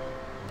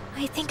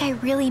 I think I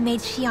really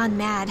made Shion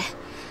mad.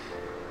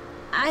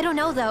 I don't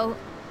know, though.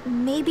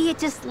 Maybe it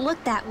just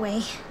looked that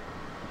way.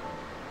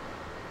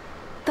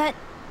 But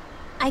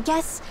I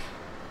guess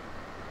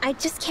I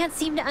just can't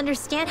seem to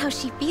understand how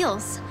she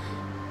feels.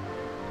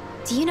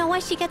 Do you know why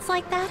she gets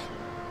like that?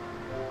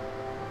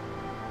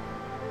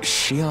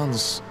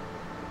 Shion's...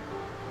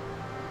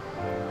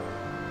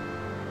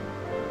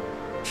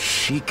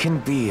 She can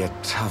be a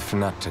tough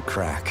nut to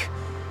crack.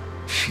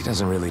 She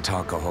doesn't really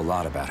talk a whole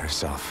lot about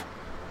herself.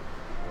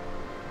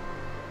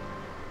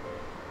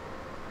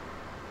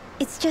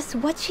 It's just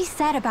what she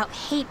said about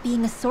hate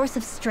being a source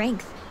of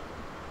strength.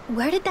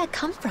 Where did that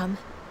come from?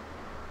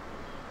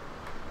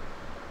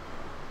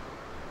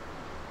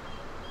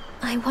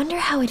 I wonder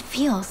how it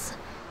feels,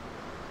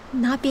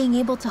 not being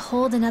able to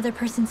hold another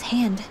person's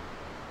hand.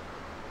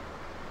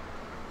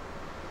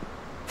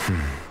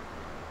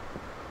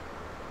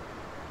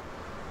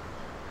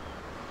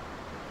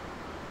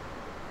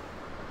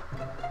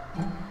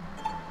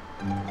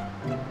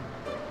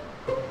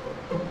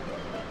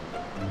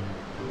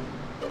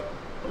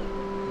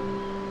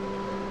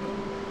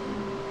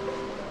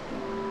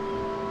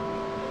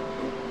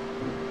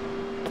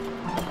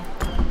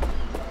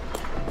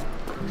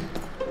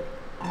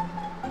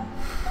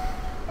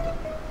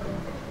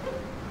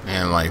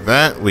 And like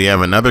that, we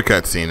have another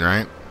cutscene,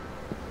 right?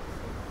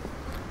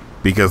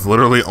 Because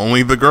literally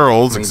only the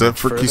girls, except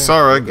for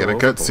Kisara, get a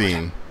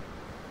cutscene.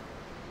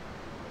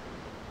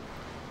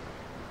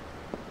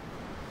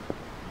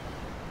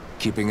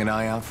 Keeping an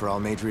eye out for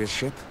Almadria's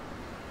ship?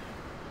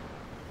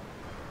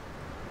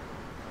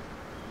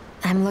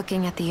 I'm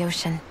looking at the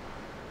ocean.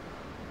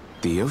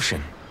 The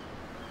ocean?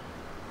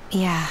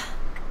 Yeah.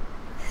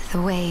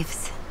 The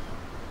waves.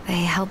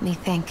 They help me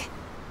think.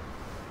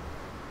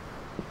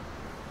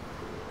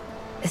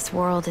 This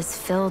world is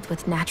filled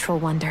with natural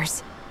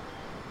wonders.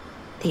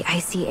 The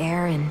icy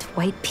air and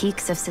white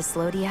peaks of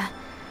Cyslodia.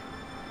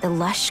 The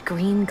lush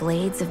green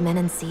glades of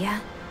Menancia.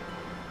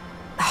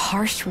 The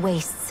harsh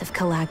wastes of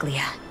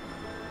Calaglia.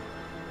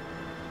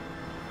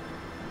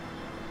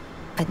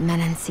 But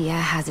Menancia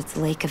has its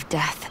lake of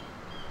death.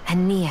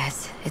 And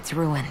Nias, its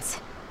ruins.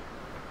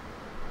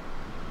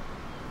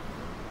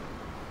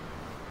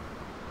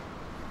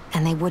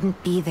 And they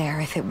wouldn't be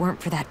there if it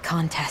weren't for that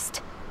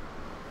contest.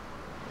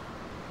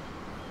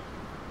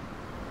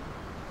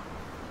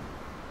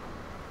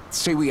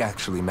 Say we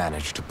actually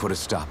managed to put a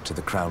stop to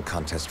the crown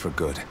contest for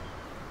good.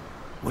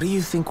 What do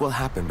you think will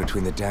happen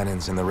between the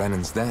Danans and the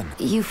Renans then?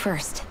 You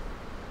first.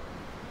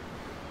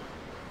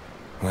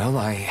 Well,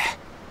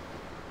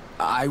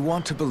 I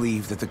want to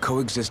believe that the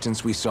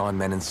coexistence we saw in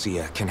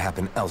Menancia can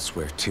happen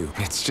elsewhere too.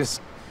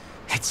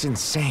 It's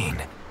insane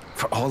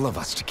for all of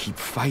us to keep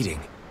fighting.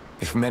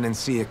 If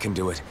Menancia can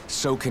do it,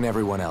 so can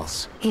everyone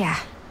else. Yeah,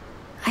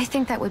 I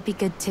think that would be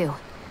good too.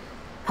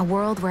 A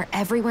world where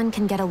everyone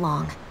can get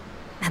along.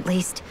 At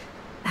least,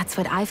 that's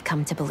what I've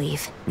come to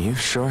believe. You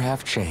sure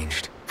have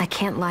changed. I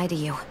can't lie to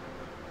you.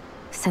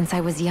 Since I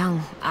was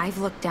young, I've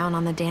looked down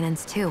on the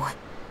Danans too.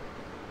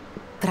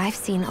 But I've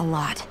seen a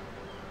lot.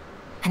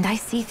 And I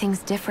see things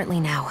differently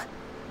now.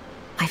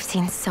 I've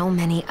seen so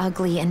many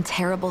ugly and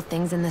terrible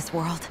things in this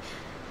world.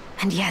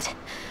 And yet,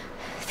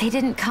 they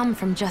didn't come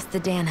from just the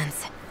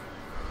Danans.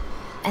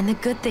 And the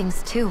good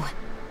things too.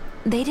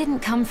 They didn't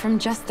come from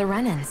just the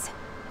Renans.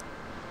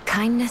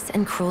 Kindness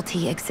and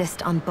cruelty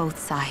exist on both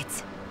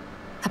sides.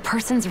 A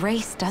person's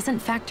race doesn't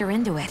factor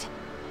into it.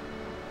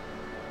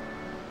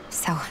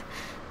 So,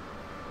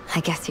 I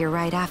guess you're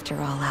right after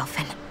all,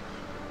 Alphen.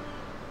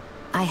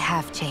 I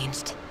have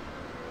changed.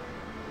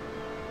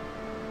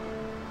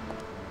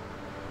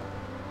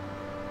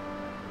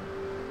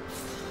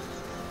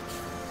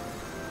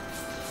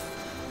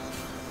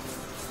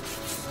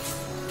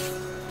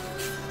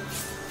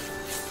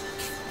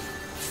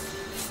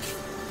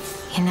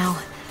 You know,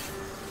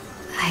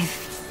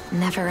 I've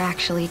never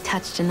actually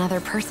touched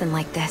another person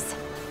like this.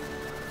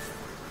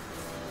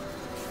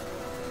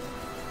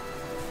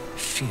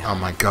 Oh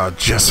my god,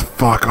 just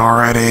fuck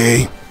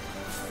already!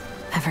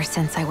 Ever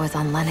since I was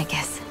on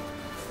Lenegis,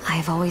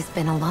 I've always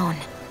been alone.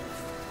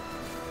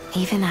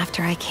 Even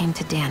after I came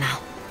to Dana.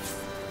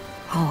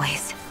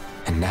 Always.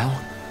 And now?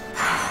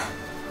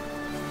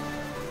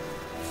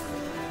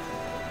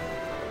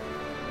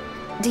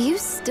 Do you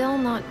still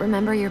not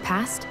remember your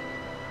past?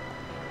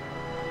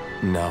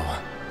 No.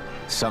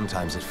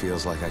 Sometimes it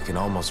feels like I can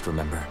almost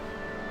remember.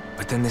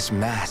 But then this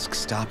mask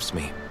stops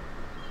me.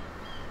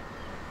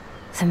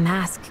 The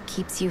mask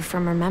keeps you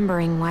from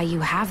remembering why you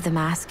have the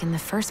mask in the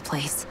first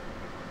place.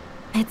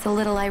 It's a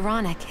little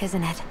ironic,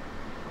 isn't it?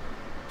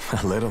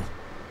 A little.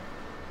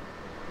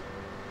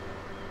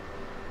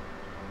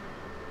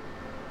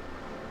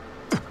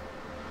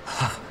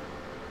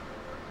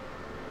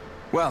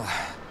 Well,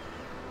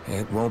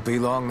 it won't be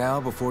long now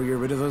before you're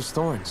rid of those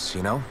thorns,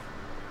 you know?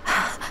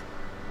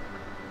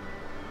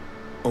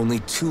 Only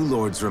 2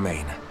 lords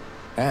remain.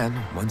 And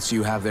once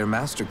you have their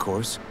master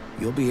course,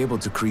 you'll be able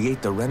to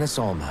create the Renis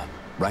Alma,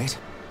 right?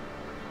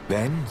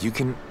 Then you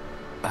can...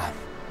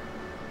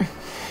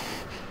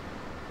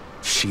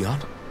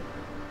 Shion?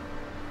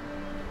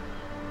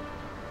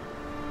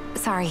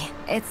 Sorry,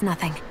 it's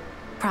nothing.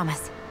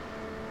 Promise.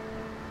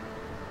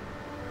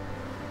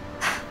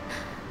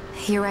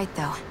 You're right,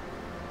 though.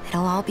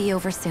 It'll all be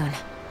over soon.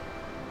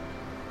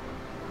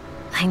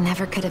 I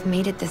never could have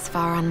made it this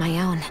far on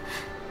my own.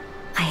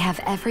 I have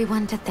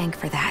everyone to thank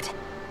for that.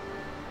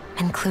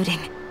 Including...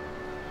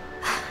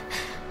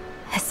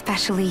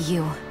 especially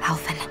you,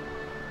 Alphen.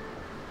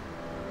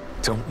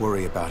 Don't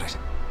worry about it.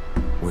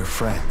 We're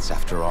friends,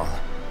 after all.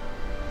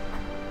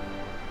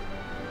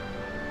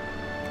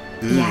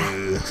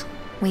 Yeah,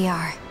 we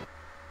are.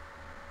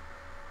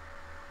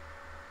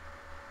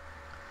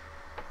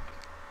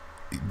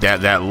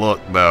 That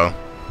look, though.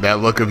 That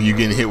look of you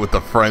getting hit with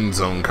the friend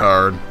zone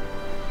card.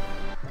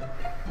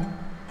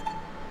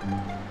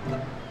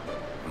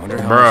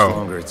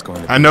 Bro,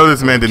 I know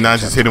this man did not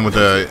just hit him with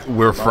a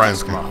 "we're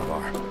friends" card.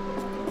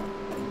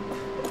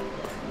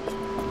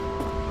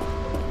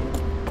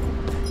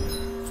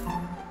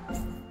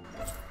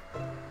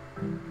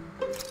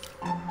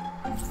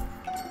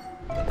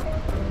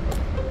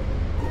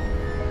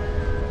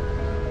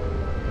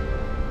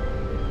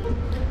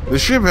 The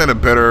ship had a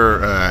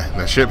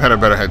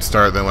better head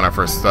start than when I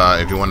first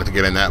thought. If you wanted to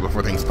get in that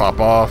before things pop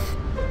off,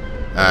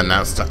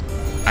 now it's time.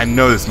 I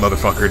know this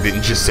motherfucker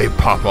didn't just say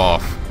pop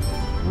off.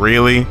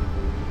 Really?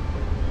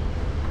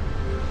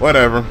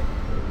 Whatever.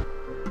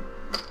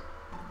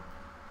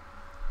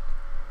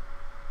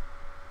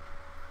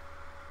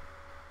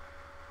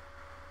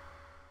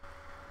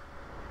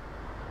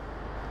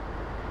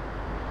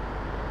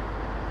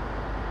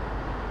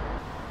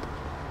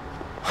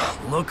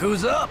 Look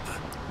who's up.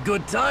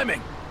 Good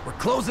timing. We're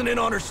closing in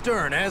on her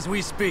stern as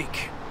we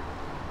speak.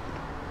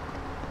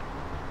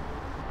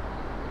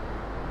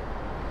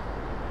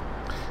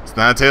 It's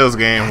not a Tails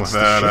game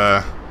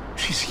without,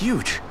 She's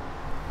huge.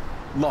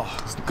 Law,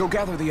 go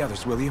gather the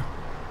others, will you?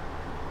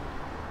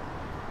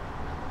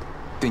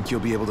 Think you'll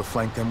be able to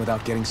flank them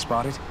without getting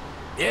spotted?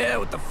 Yeah,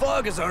 with the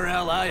fog as our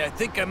ally, I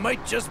think I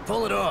might just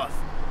pull it off.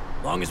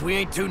 Long as we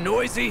ain't too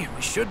noisy,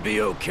 we should be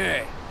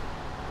okay.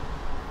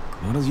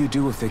 What'll you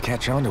do if they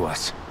catch on to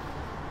us?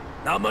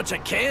 Not much I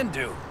can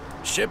do.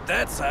 Ship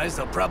that size,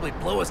 they'll probably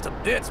blow us to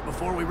bits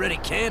before we ready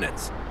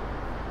cannons.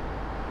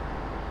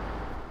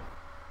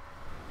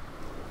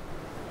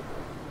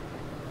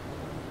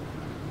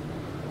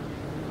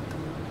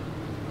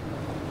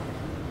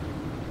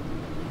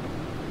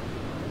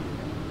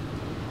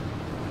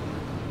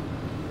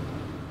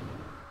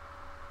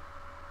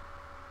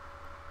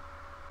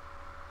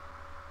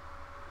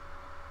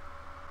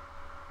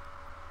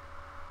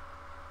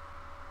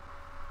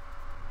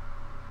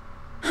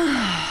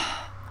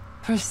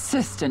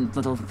 Persistent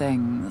little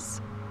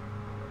things.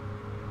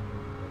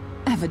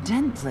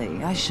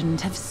 Evidently, I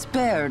shouldn't have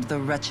spared the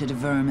wretched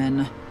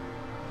vermin.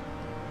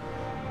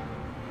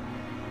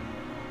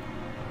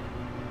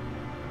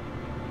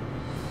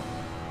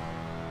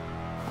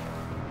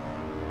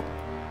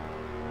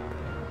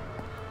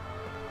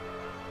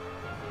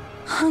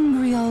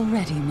 Hungry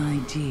already, my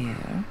dear?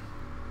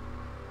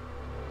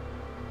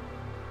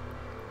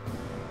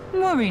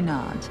 Worry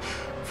not,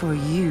 for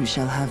you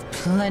shall have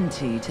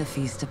plenty to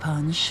feast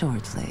upon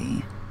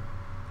shortly.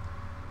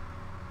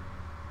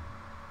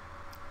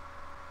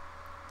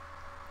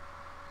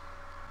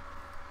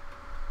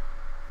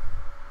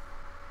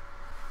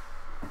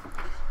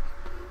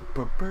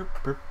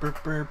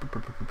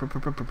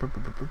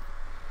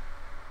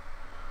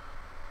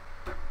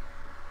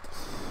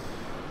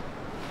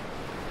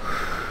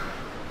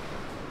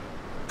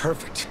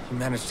 Perfect. You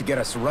managed to get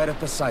us right up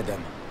beside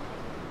them.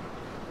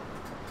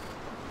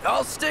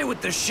 I'll stay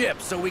with the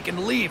ship so we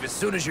can leave as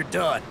soon as you're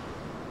done.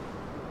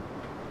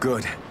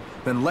 Good.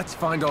 Then let's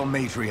find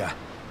Almadria.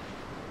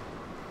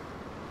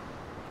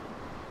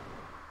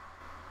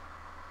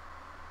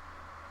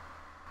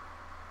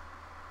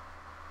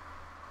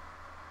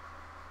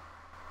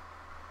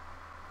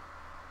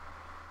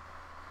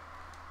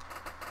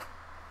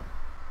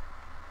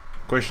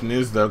 Question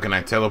is, though, can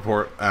I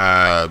teleport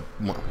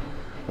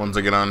once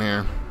I get on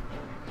here?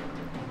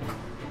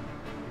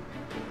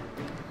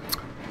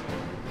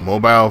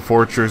 Mobile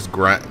Fortress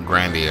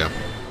Grandia.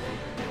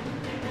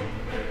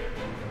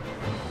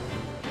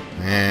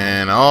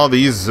 And all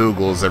these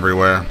Zoogles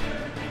everywhere.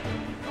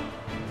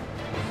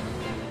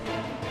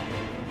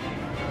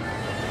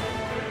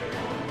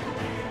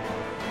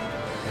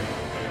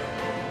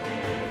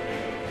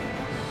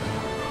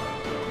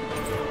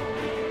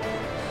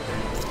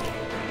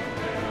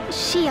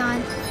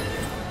 Shion.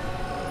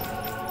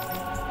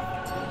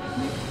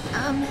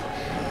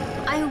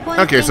 I want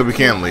Okay, so we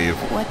can't leave.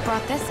 What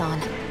brought this on?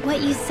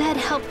 What you said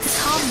helped to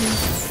calm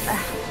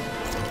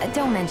me.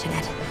 Don't mention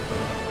it.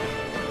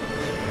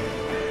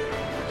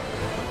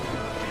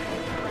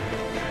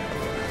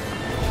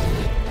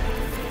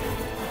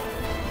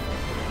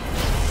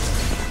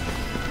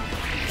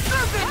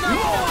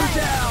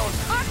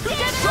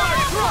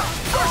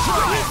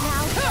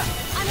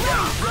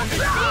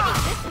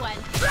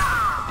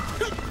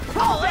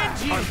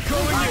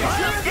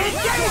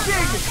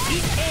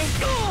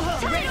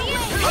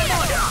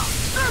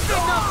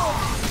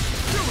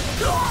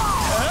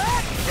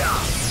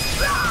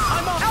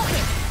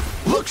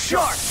 Look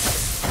sharp!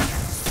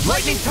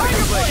 Lightning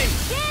Tiger Blade!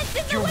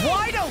 You're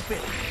wide open!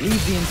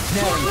 Leave the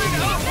ensnaring to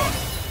me.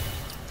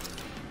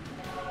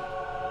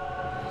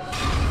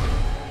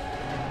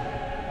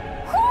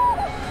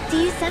 Do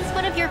you sense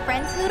one of your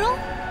friends, Noodle?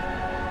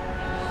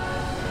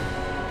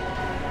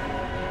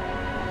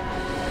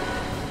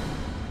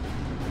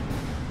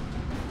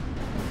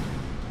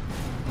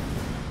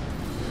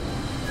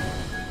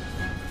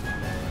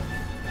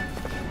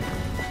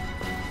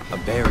 A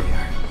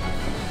barrier.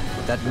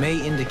 That may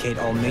indicate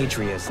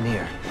Almadria is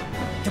near.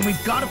 Then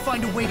we've got to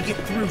find a way to get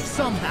through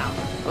somehow.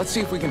 Let's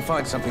see if we can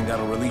find something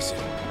that'll release it.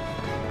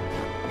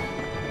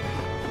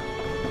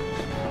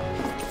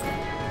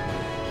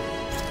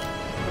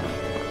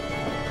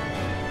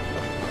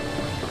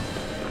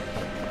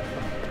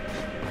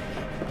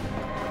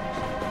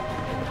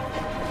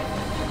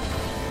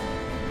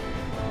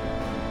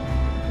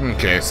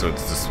 Okay, so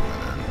it's this way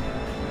then.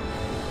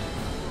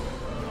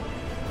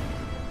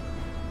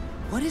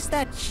 What is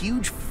that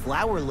huge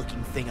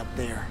flower-looking thing up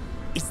there?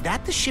 Is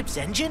that the ship's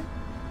engine?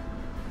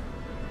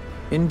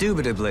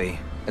 Indubitably.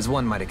 As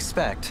one might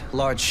expect,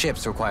 large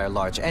ships require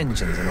large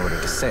engines in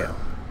order to sail.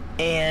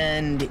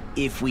 And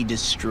if we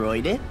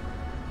destroyed it?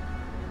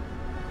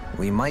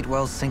 We might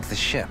well sink the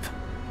ship.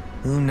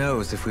 Who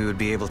knows if we would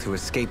be able to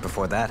escape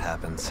before that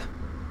happens.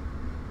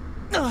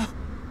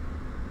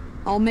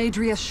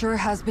 Almadria sure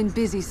has been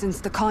busy since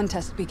the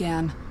contest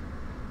began.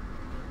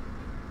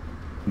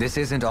 This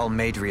isn't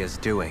Almadria's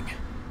doing.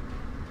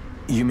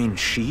 You mean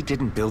she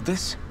didn't build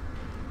this?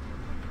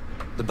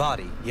 The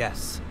body,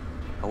 yes.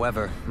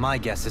 However, my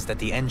guess is that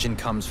the engine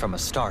comes from a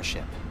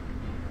starship.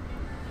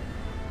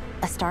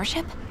 A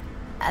starship?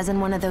 As in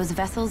one of those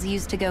vessels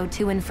used to go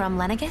to and from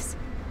Lenegis?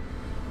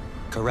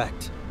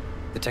 Correct.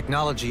 The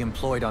technology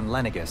employed on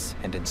Lenegis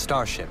and in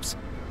starships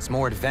is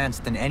more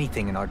advanced than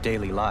anything in our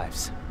daily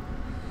lives.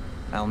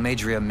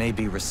 Almadria may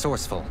be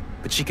resourceful,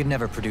 but she could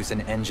never produce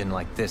an engine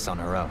like this on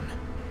her own.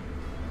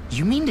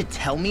 You mean to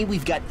tell me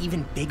we've got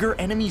even bigger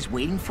enemies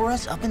waiting for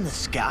us up in the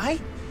sky?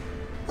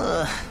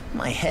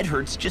 My head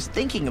hurts just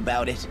thinking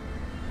about it.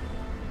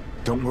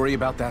 Don't worry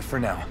about that for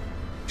now.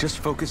 Just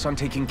focus on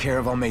taking care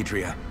of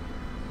Almadria.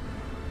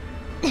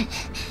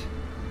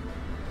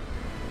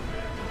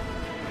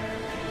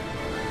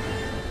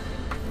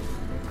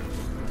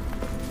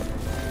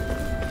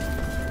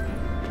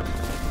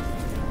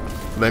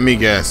 Let me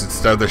guess. It's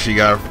stuff that she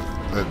got.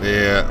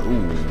 Yeah.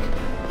 Ooh.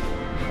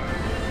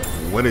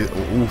 What is?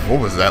 Ooh. What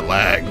was that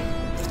lag?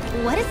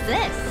 What is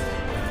this?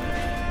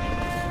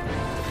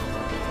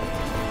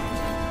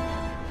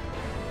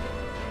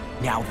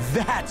 Now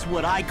that's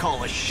what I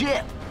call a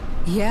ship!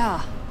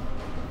 Yeah.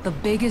 The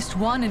biggest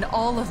one in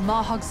all of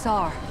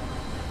Mahagsar.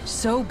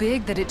 So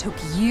big that it took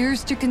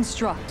years to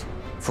construct.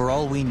 For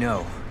all we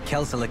know,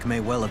 Kelzelik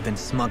may well have been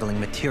smuggling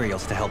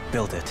materials to help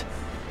build it.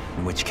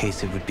 In which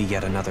case it would be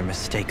yet another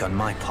mistake on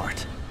my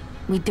part.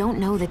 We don't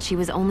know that she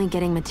was only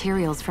getting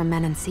materials from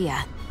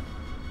Menancia.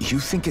 You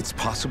think it's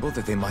possible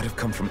that they might have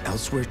come from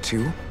elsewhere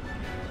too?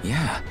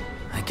 Yeah,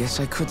 I guess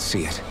I could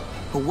see it.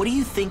 But what do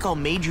you think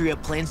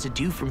Almadria plans to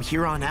do from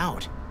here on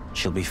out?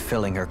 She'll be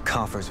filling her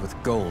coffers with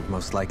gold,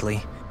 most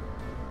likely.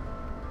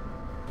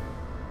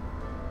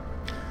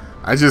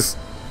 I just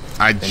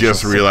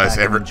realized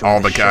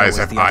all the guys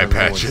have eye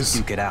patches.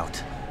 Duke it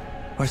out.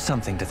 Or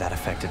something to that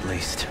effect at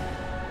least.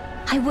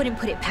 I wouldn't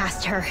put it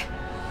past her.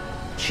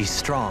 She's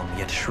strong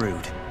yet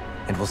shrewd,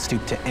 and will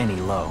stoop to any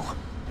low.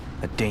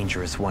 A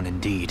dangerous one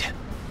indeed.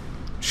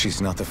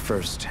 She's not the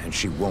first, and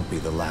she won't be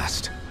the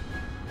last.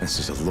 This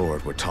is a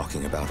lord we're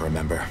talking about,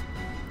 remember?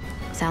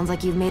 Sounds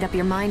like you've made up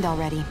your mind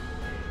already.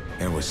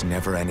 There was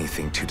never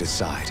anything to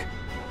decide.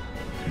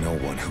 No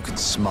one who can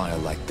smile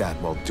like that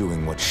while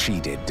doing what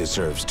she did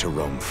deserves to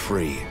roam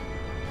free.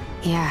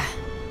 Yeah.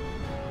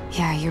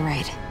 Yeah, you're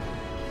right.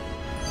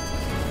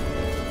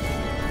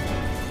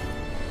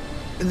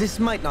 This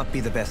might not be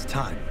the best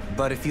time,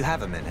 but if you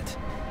have a minute.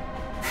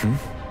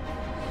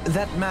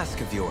 That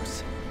mask of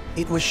yours,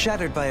 it was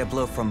shattered by a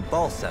blow from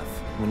Balsef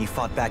when you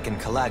fought back in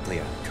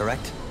Calaglia,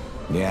 correct?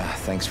 Yeah,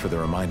 thanks for the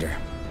reminder.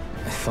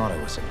 I thought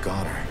I was a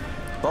goner.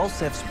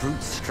 Balsef's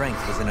brute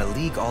strength was in a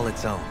league all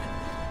its own.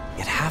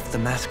 Yet half the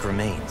mask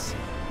remains.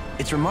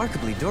 It's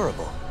remarkably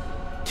durable.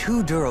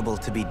 Too durable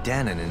to be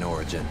Danon in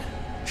origin.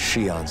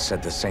 Shion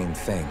said the same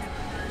thing.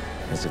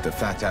 As if the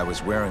fact I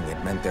was wearing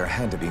it meant there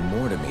had to be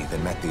more to me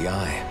than met the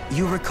eye.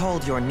 You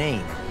recalled your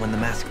name when the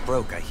mask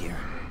broke, I hear.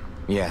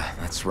 Yeah,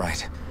 that's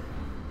right.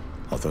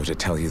 Although to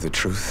tell you the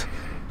truth,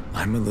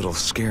 I'm a little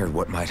scared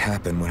what might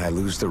happen when I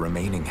lose the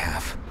remaining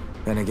half.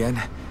 Then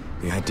again,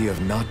 the idea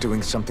of not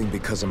doing something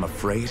because I'm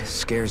afraid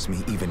scares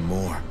me even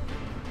more.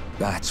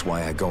 That's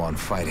why I go on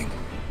fighting.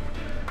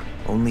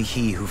 Only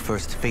he who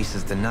first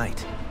faces the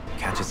night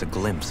catches a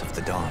glimpse of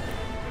the dawn.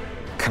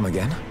 Come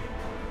again?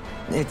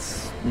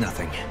 It's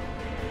nothing.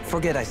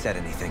 Forget I said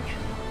anything.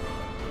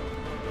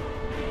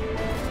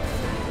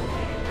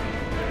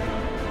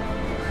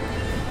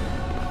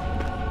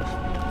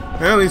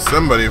 At least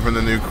somebody from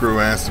the new crew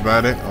asked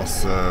about it.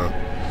 Also,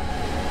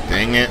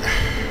 dang it.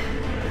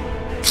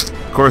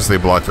 Of course they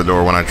blocked the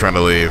door when I tried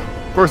to leave.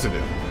 Of course they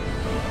did.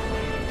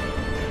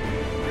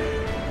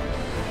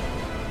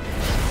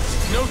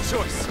 No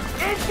choice.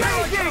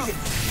 Engaging!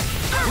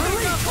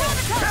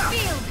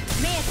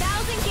 May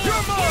 1,000 games.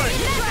 You're mine!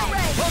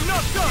 I'm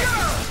not done!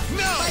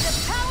 No! By the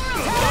power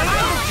of I'm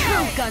a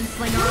true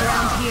gunslinger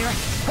around here.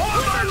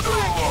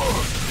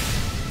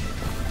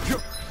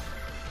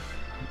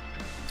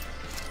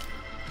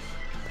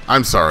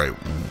 I'm sorry.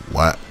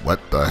 What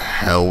the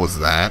hell was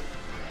that?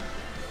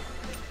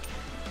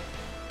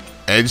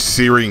 Edge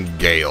searing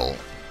gale.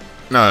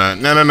 No.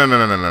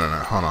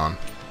 Hold on.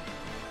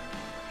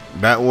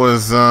 That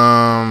was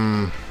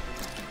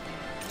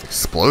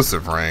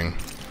explosive ring.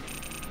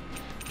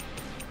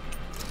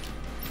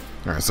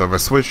 Alright, so if I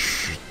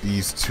switch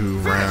these two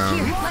around.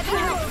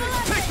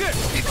 Take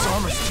this! Its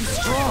armor's too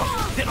strong!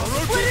 Then I'll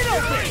rotate it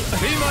open!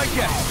 Be my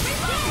guest!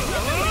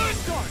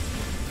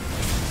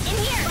 In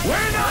here!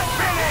 We're not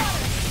finished!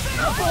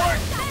 Abort!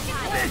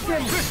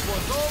 Listen! This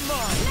one's all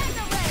mine!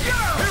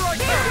 Here I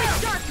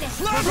come! Darkness!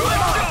 Level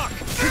shock!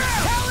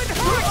 Talon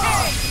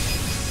hurricane!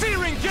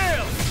 Searing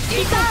gale!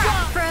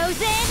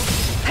 Frozen!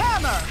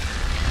 Hammer!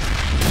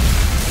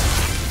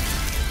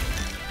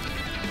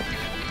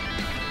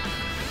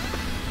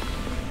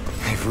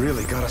 They've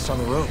really got us on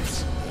the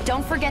ropes.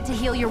 Don't forget to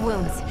heal your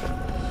wounds.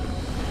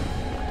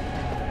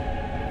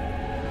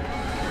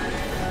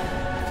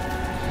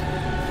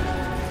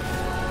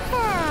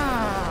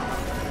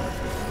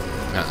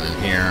 Nothing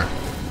in here.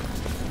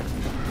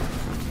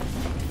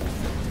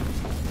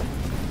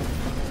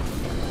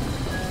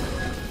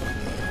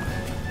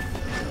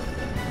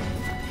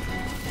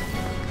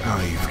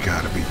 Oh, you've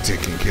got to be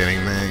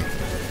kidding me.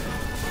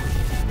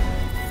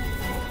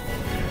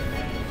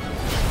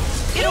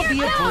 It'll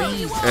be a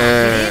breeze.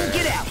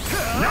 Get out.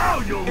 Now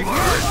you'll learn!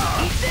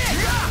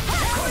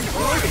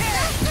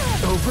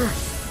 Over?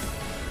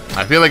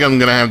 I feel like I'm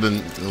gonna have to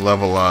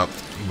level up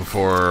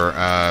before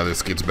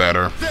this gets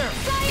better.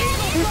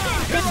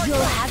 You'll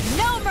have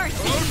no mercy!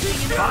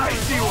 I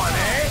see one,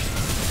 eh?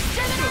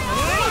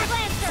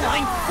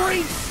 flying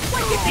freaks!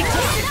 Why can't they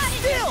just sit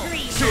still?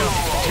 Shield,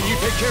 can you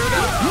take care of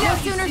that? No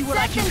sooner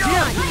said than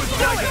done.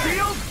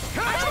 Shield!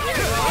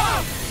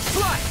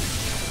 Fly!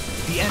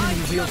 The enemy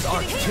wields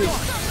arc too.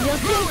 You'll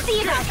soon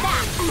see about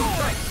that.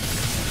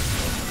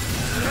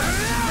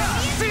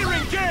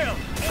 Searing Gale!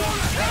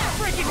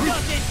 Freaking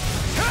does it!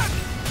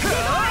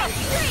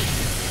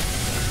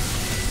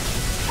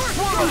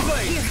 Swallow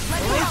Blade!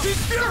 Roach's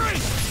Fury!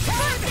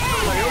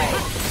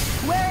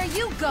 Where are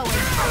you going?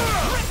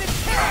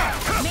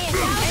 Man,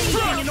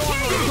 anything in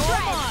order.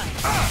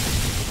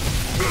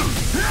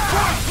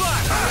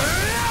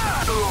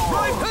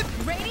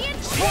 Radiant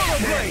Swallow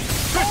Blade!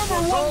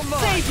 Armor won't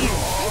save you!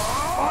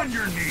 On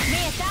your knees!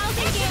 May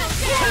 1,000 gales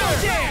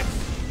Dance!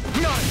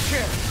 Not a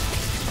chance!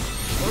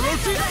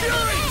 Roach's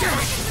Fury!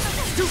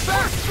 Too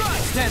fast!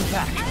 Stand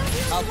back.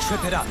 I'll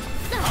trip it up.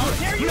 I'll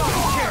tear you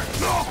apart!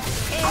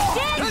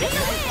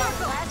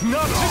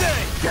 Not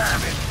today!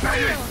 Damn it!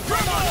 Bang it!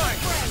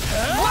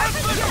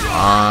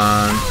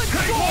 On.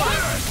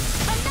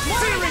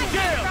 Searing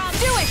Gale!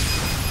 Do it!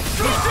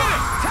 You did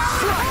it!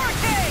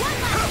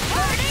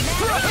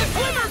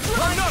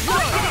 I'm not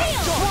done!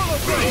 Swallow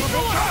Blade!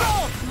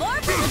 More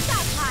from the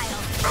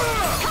stockpile.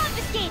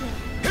 Confiscated.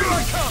 Here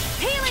I come!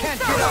 Healing Can't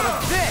get out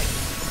of this!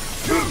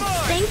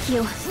 Thank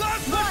you.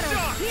 Last lift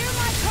shot! Hear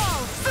my call.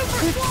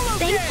 Super Swallow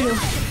Thank you.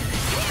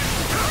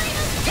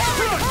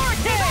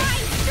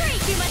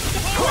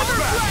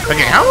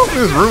 Okay, how is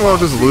this room while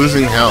just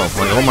losing health?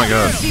 Like, oh my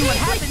god. See what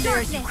happened there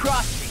as you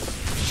crossed me.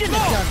 Shouldn't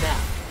have done that.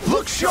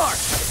 Look sharp!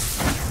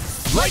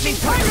 Lightning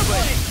Tiger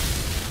Blade!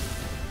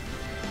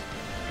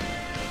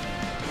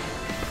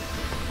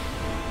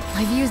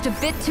 I've used a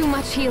bit too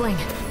much healing.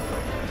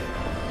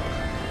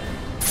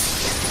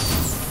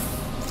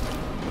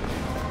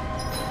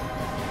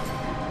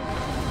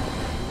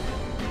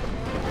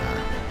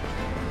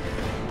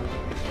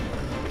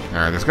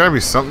 Alright, there's gotta be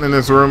something in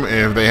this room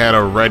if they had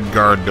a red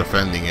guard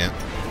defending it.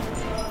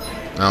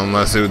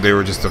 Unless they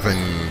were just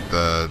defending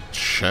the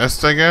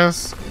chest, I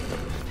guess?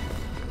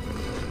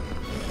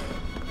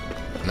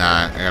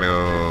 Nah, I gotta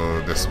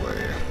go this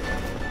way.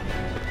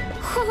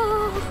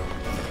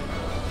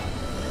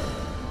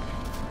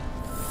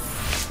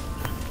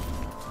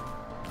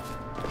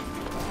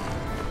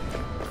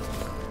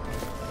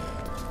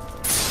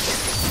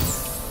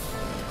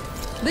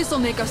 This'll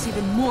make us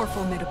even more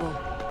formidable.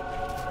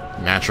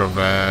 Natural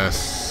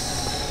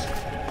vest.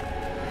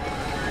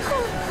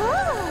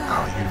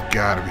 Oh, you've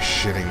gotta be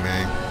shitting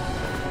me.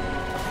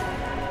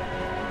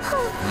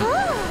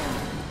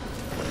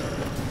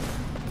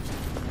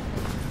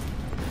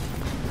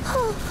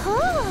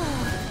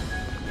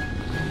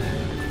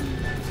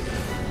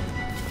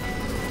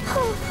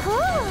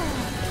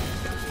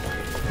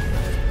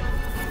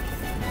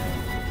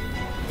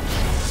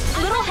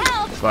 Little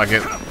help. Fuck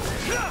it.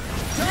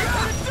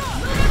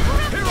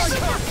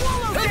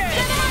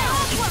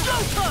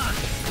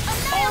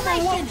 Armor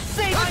won't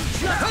save I'm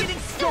just getting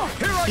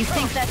started! You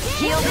think that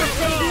shield will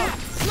save you?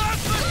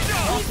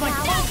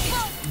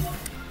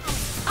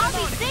 I'll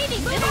be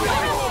saving this one.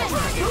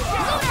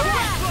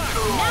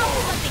 Now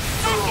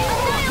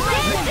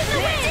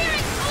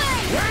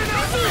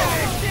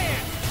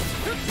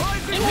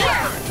something in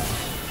here.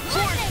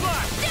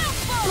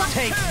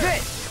 Take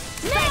this!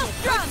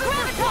 Maelstrom,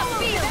 gravitas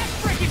field. That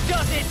frickin'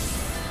 does it!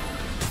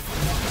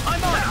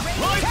 I'm on!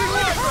 Rising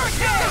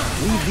Hurricane!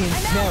 Leave the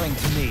ensnaring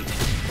to me.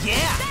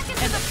 Yeah!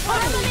 And the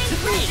tunnel to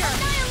me!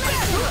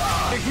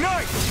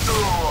 Ignite!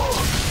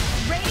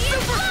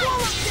 Radiant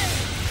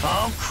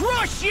I'll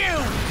crush you!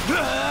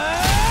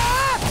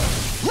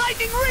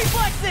 Lightning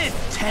reflexes!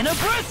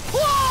 Tenebrous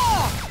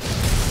claw!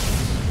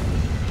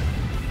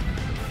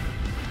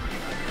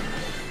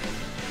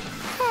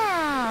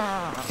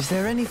 Is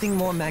there anything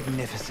more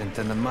magnificent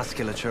than the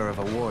musculature of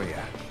a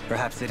warrior?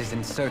 Perhaps it is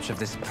in search of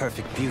this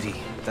perfect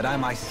beauty that I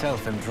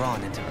myself am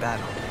drawn into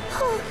battle.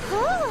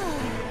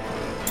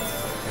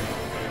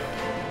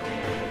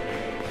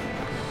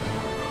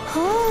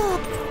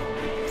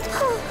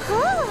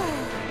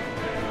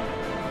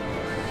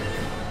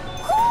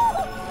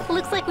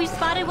 Looks like we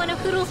spotted one of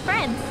Hoodle's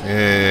friends.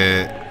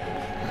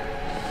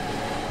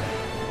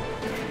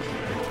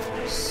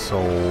 So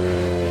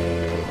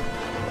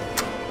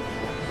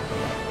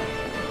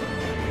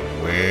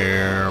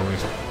where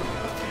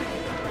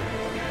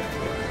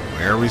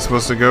are we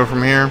supposed to go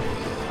from here?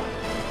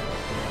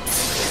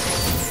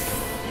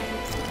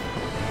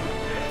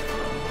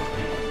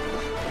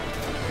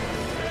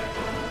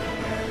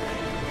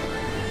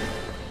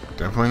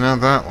 Definitely not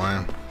that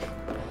way.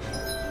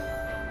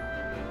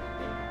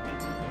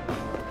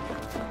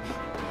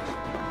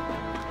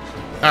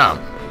 Oh.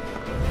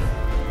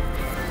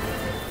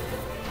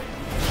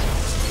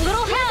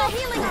 Little help!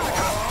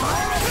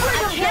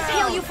 I can't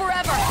heal you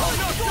forever!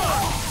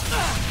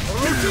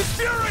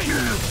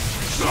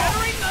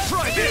 Shattering the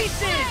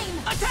pieces!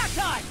 Attack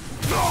time!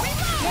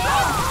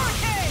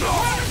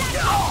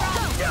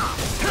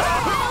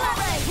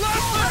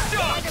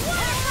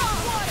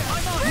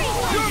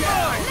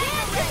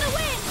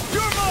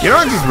 You know,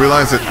 I just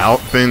realized that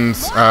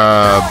Outfin's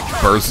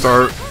burst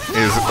art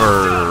is,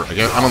 or I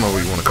guess I don't know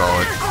what you want to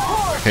call it.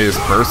 His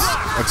burst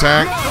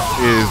attack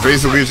is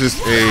basically just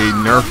a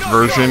nerfed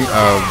version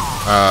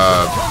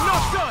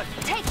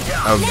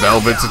of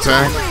Velvet's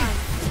attack.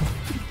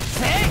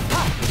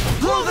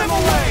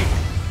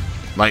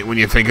 Like when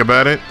you think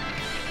about it,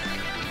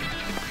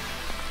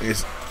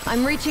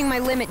 I'm reaching my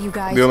limit, you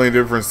guys. the only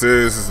difference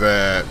is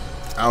that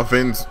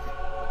Alphen's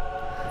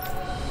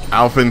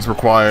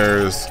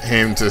requires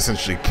him to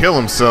essentially kill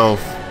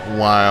himself,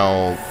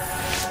 while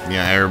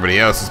everybody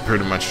else is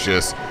pretty much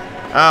just,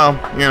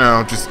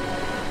 just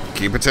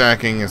keep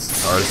attacking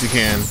as hard as you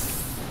can.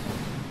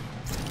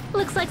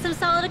 Looks like some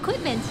solid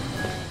equipment.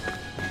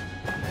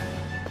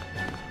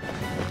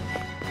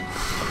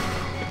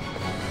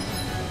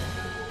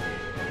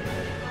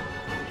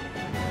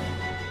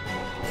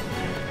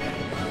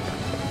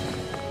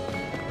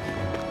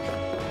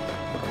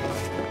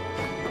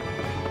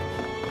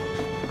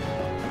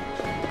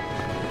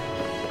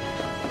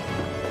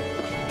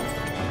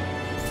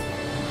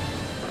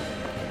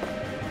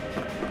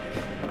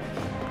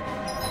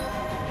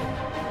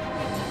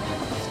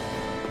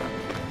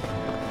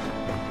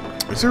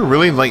 Is there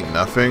really like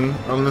nothing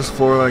on this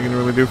floor that I can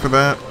really do for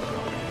that?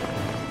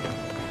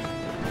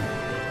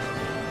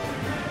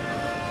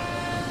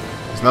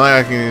 It's not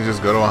like I can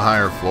just go to a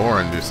higher floor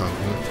and do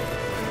something.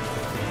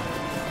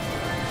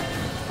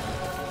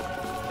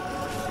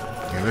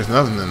 Yeah, there's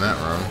nothing in that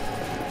room.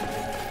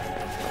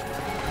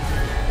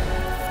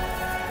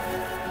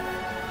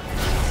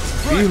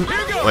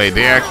 Wait,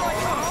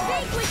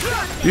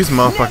 these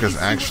motherfuckers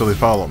actually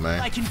follow me.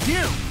 I can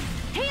do.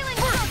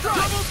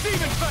 Double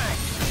demon fang.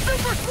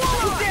 Super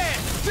swallow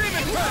dance.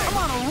 Demon fang. I'm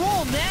on a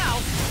roll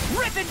now.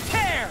 Rip and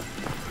tear.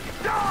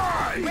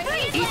 Die.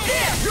 Eat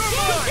this. You're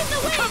mine.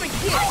 Coming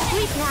here.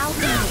 Sleep now.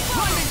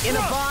 In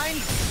a vine.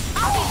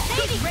 I'll be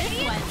saving this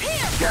one.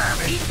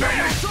 Damn it. Eat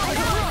that.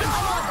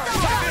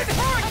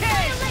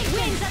 Hurricane.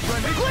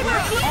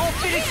 Glimmer. I'll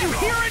finish you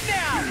here and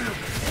now.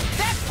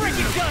 That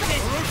freaking does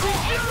it.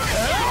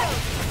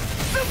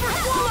 Super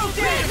swallow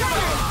dance.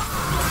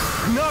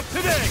 Not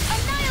today.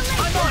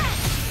 I'm on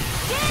it.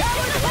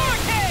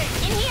 Hurricane.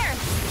 In here.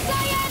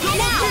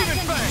 Demon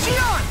fang.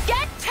 Now.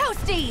 Get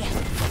toasty.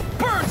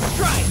 Burn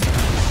strike.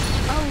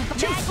 Oh,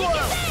 Too slow.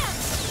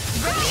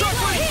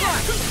 Sharply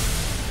flash.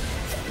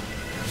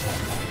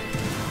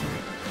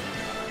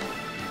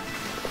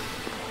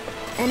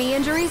 Any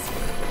injuries?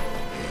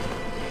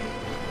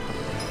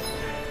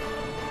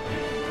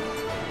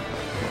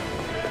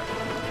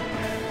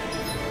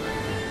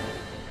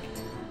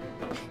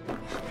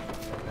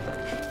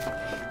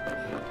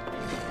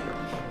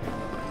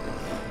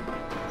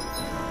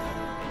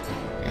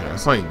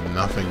 There's like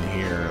nothing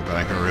here that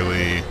I can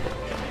really...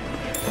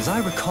 As I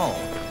recall,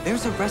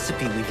 there's a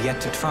recipe we've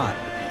yet to try.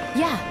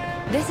 Yeah,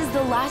 this is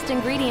the last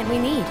ingredient we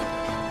need.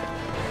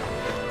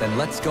 Then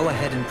let's go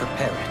ahead and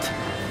prepare it.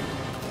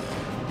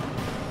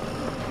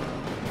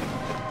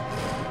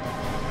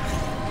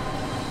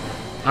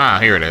 Ah,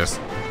 here it is.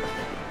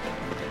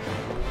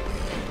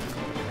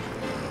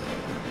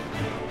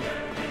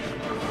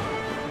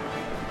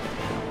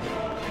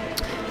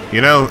 You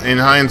know, in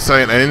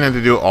hindsight, I didn't have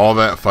to do all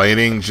that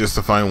fighting just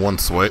to find one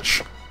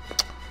switch.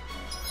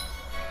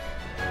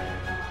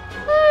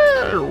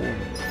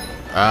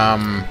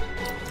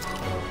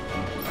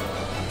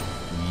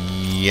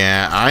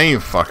 Yeah, I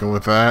ain't fucking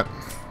with that.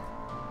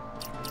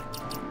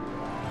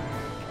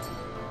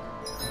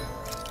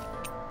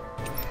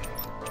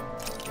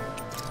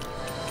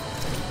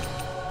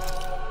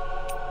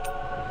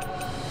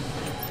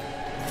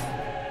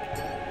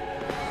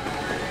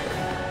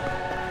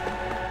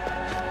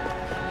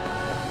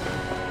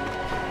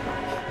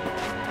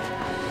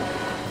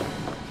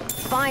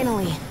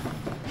 Finally.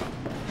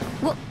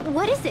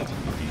 What is it?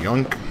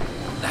 Yunk.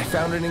 I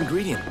found an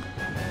ingredient.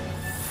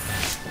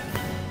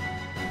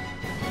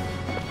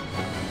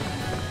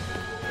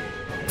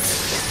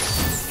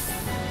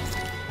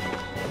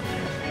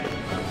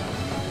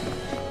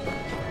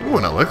 Ooh,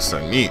 an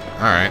elixir. Neat.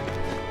 Alright.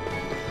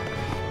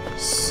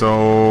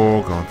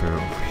 So, going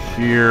through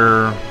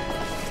here.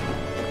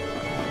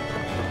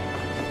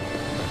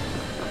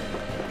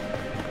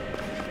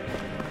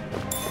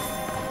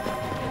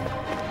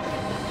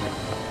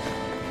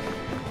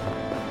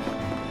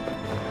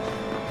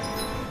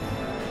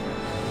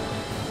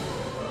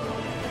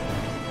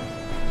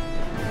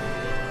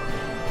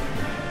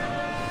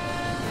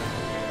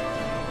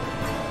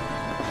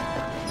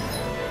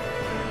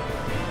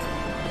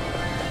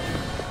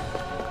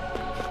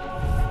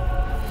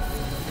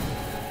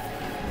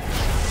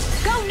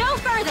 No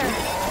further!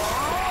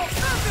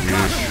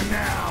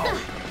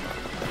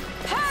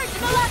 Purge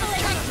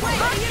malevolence!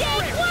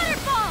 Arcane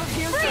waterfall!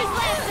 Freeze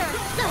lancer!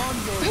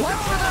 One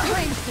for the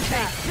range to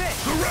take.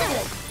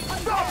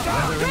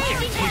 Another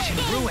incantation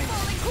ruined.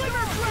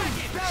 Glimmer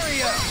bracket!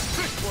 Barrier!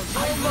 This one's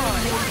all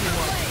mine!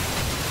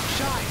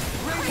 Shine!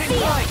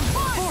 Radiant light!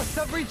 Force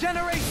of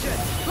regeneration!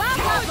 Blah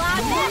blah blah!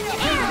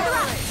 Air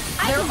thrust!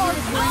 Their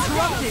arms were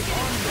interrupted!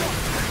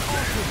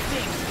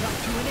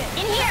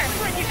 In here!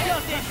 Freaking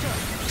does it!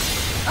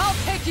 I'll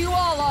take you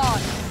all on!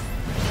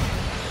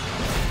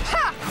 Ha!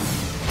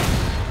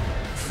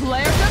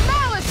 Flare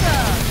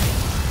Demolition!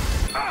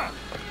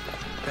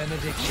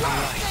 Benediction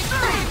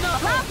Blah,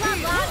 blah,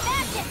 blah.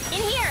 That's it.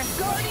 In here.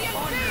 Guardian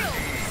Field!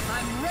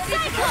 I'm ready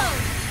Cyclone!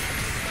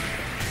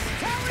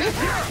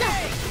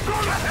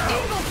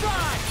 Eagle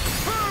Fly!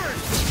 Burn!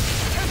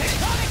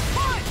 Tectonic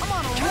Punch! I'm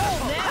on a roll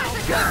now!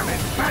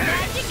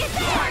 Magic is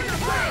there!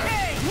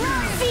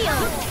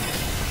 Field!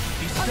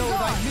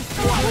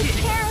 Mr.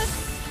 Carrot!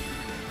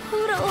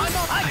 Poodle!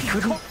 I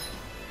couldn't...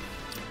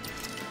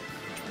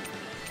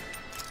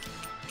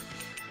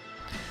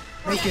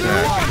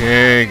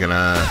 Okay,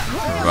 gonna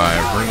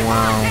revive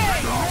Ringwell.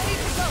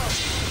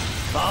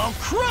 I'll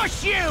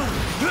crush you!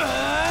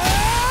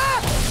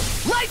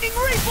 Lightning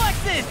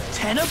reflexes!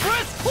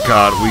 Tenebrous claw!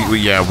 God,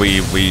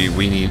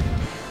 we need.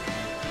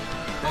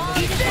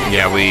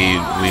 Yeah, we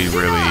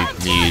really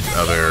need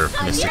other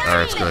mystic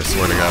arts. Cause I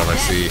swear to God, if I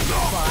see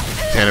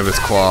Tenebrous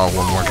Claw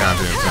one more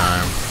goddamn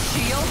time.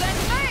 Shield and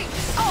fate!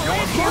 Oh,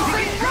 and here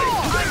we go!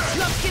 I'm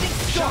just getting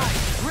started!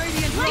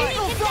 Radiant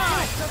Eagle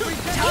Fly!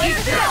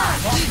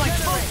 Lost my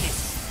focus!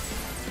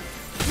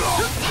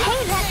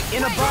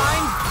 In a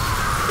bind!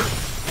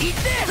 Eat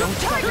this!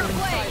 Tiger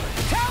Blade!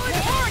 Talon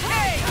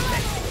Hurricane!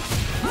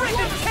 Rip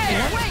and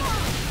tear! Wait!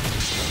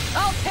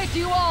 I'll take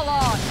you all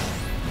on!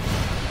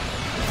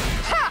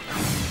 Ha!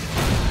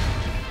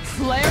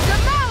 Flare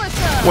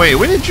Demolisher! Wait,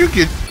 when did you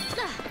get?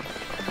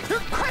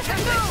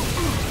 Crescendo!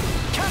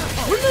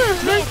 When the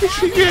heck did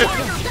she get?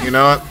 You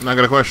know what? Not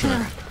gonna question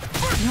it.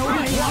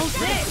 Nobody else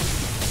this!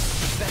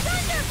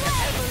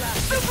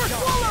 Super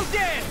Swallow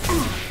Dance!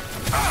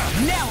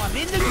 Now I'm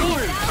in the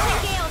groove!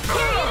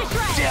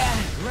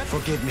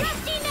 Forgive me.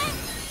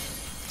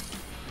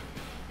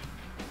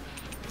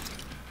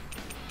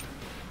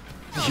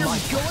 Here we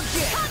go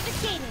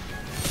again!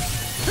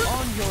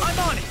 I'm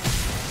on it!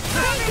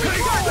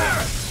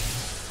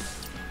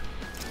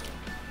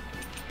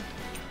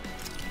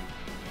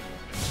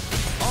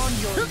 On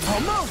your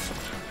almost!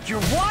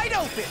 You're wide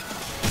open!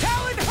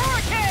 Talon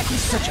Hurricane!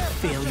 He's such a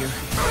failure.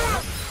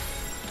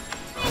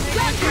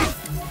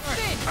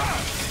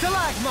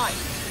 Stalagmite!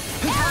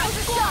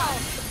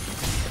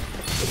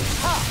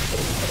 Ha!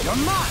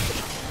 You're mine!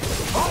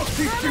 I'll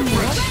teach you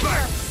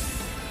respect!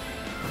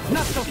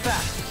 Not so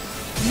fast!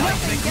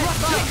 Seismic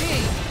Rupture!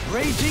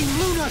 Raging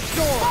Luna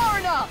Storm! Far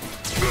enough!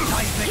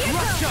 Seismic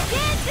Rupture!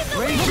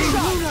 Raging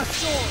Luna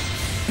Storm!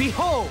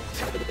 Behold!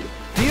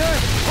 The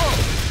Earth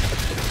pulse!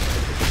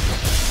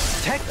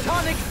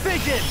 Tectonic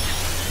Vision!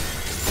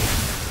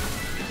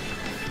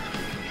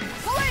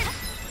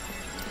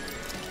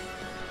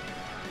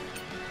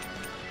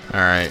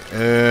 Alright,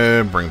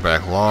 bring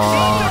back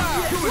Law.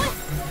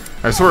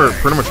 I swear,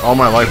 pretty much all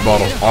my life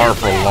bottles are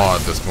for Law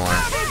at this point.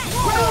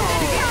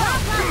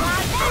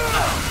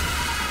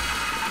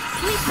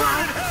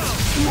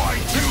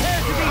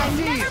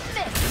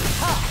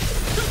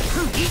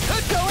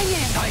 Going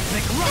in!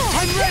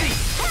 I'm ready!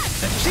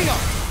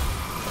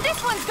 This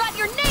one's got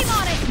your name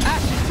on it!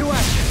 Ashes to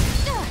ashes!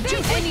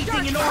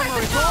 Anything in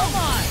armor is all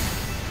mine!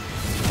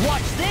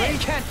 Watch this! They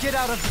can't get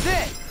out of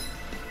this!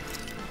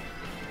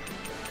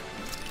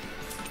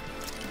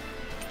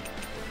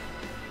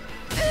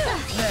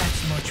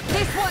 That's much better.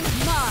 This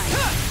one's mine!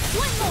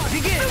 One more!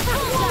 Begin!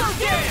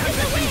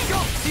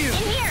 Engulfs you! In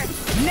here!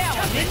 Now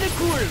I'm in the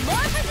groove!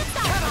 More for the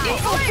side!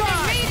 Eagle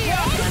Fly!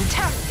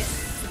 Fantastic!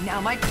 Now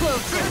my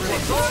clothes are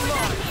ready.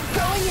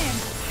 Going in!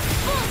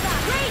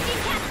 Bullseye! Raging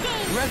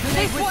Cascade! Resonate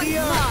This with one's the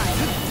earth! mine.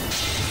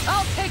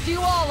 I'll take you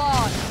all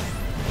on!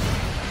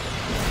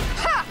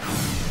 Ha!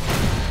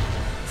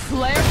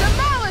 Flare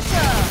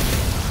Demolisher!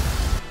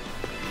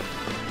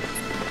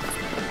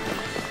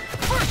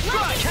 First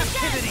try!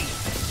 Captivity!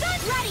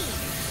 Gun ready!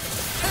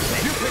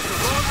 You picked the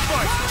wrong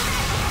fight!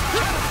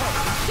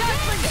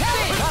 Judgment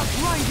Spin! I'll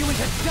grind you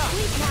into dust!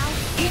 Sleep now!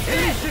 Eat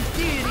this!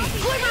 Deity!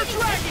 Glimmer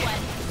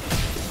Dragon!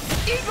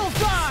 Eagle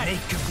Dive!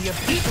 Snake of the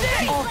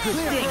Abyss! All good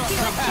things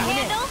come to an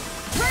end! Handle!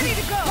 Ready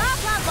to go! Blah,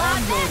 blah, blah!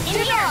 In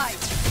here! Denied!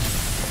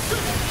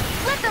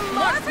 Let the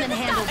marksman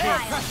handle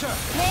this! Pressure!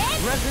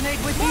 Head! Resonate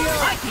with the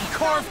earth! I can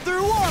carve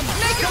through armor!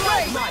 Make a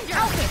way!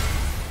 Help it!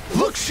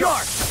 Look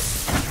sharp!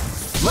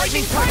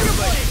 Lightning Tiger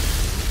Blade!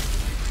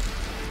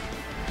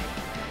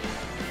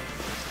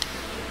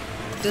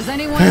 Does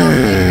anyone else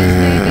think this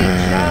may be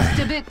just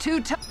a bit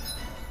too tough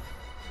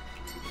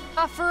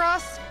for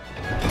us?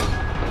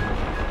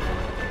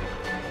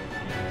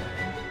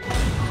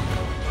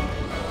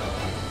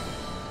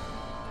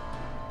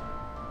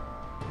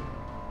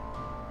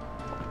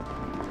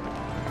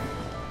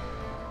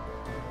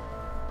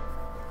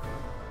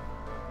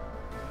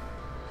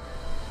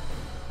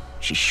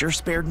 She sure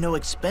spared no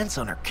expense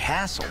on her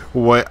castle.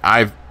 What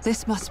I've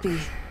This must be...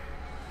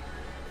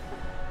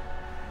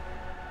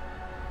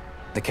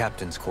 The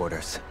captain's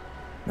quarters.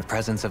 The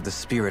presence of the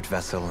spirit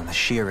vessel and the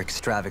sheer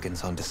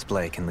extravagance on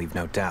display can leave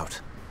no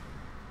doubt.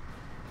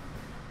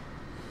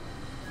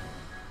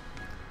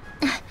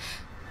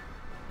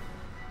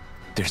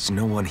 There's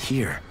no one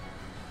here.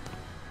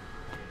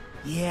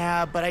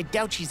 Yeah, but I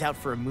doubt she's out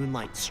for a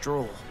moonlight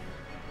stroll.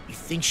 You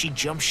think she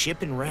jumped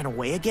ship and ran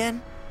away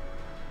again?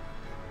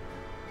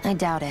 I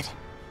doubt it.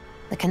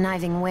 The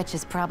conniving witch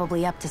is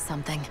probably up to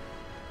something.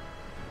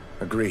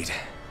 Agreed.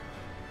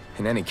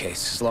 In any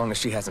case, as long as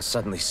she hasn't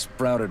suddenly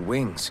sprouted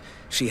wings,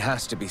 she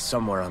has to be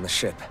somewhere on the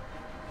ship.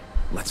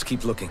 Let's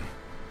keep looking.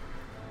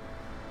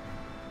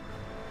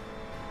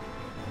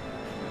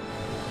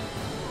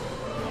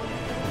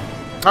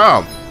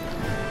 Oh,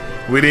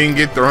 we didn't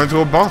get thrown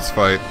into a boss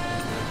fight.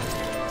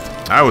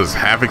 I was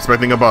half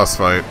expecting a boss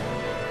fight.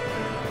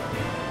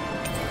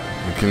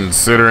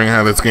 Considering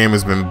how this game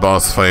has been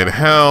boss fight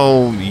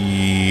hell,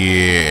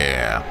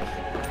 yeah.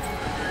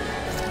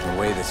 The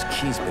way this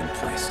key's been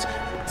placed,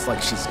 it's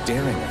like she's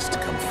daring us to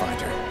come find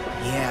her.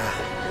 Yeah,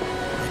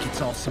 like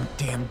it's all some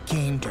damn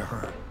game to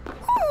her.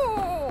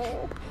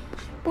 Oh.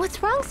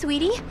 What's wrong,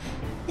 sweetie?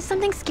 Is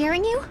something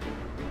scaring you?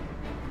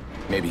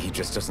 Maybe he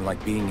just doesn't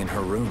like being in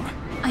her room.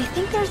 I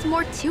think there's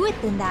more to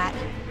it than that.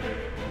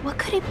 What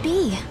could it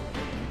be?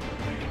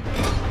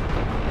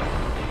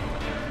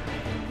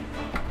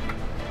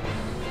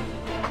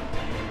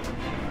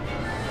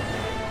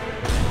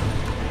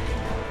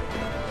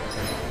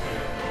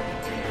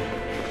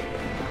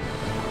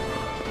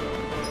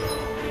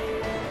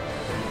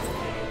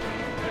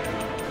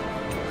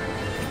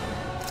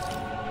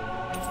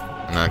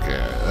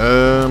 Okay,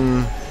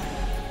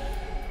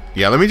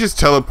 yeah, let me just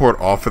teleport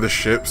off of the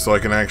ship so I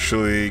can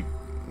actually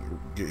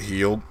get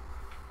healed.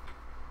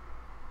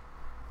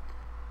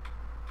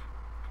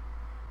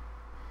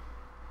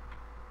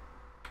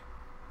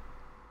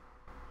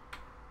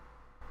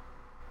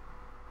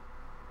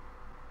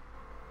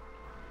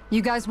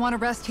 You guys want to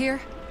rest here?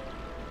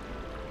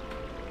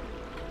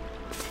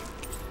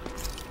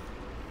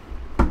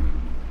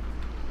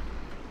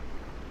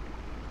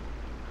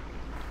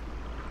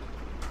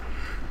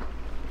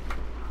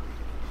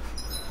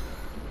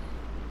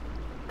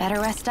 Better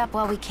rest up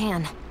while we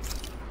can.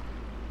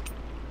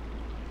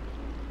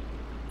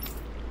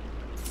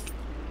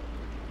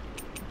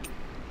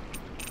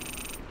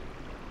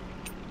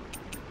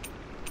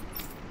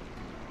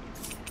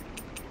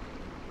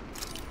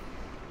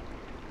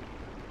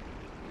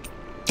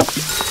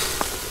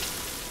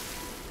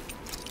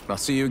 I'll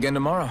see you again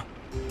tomorrow.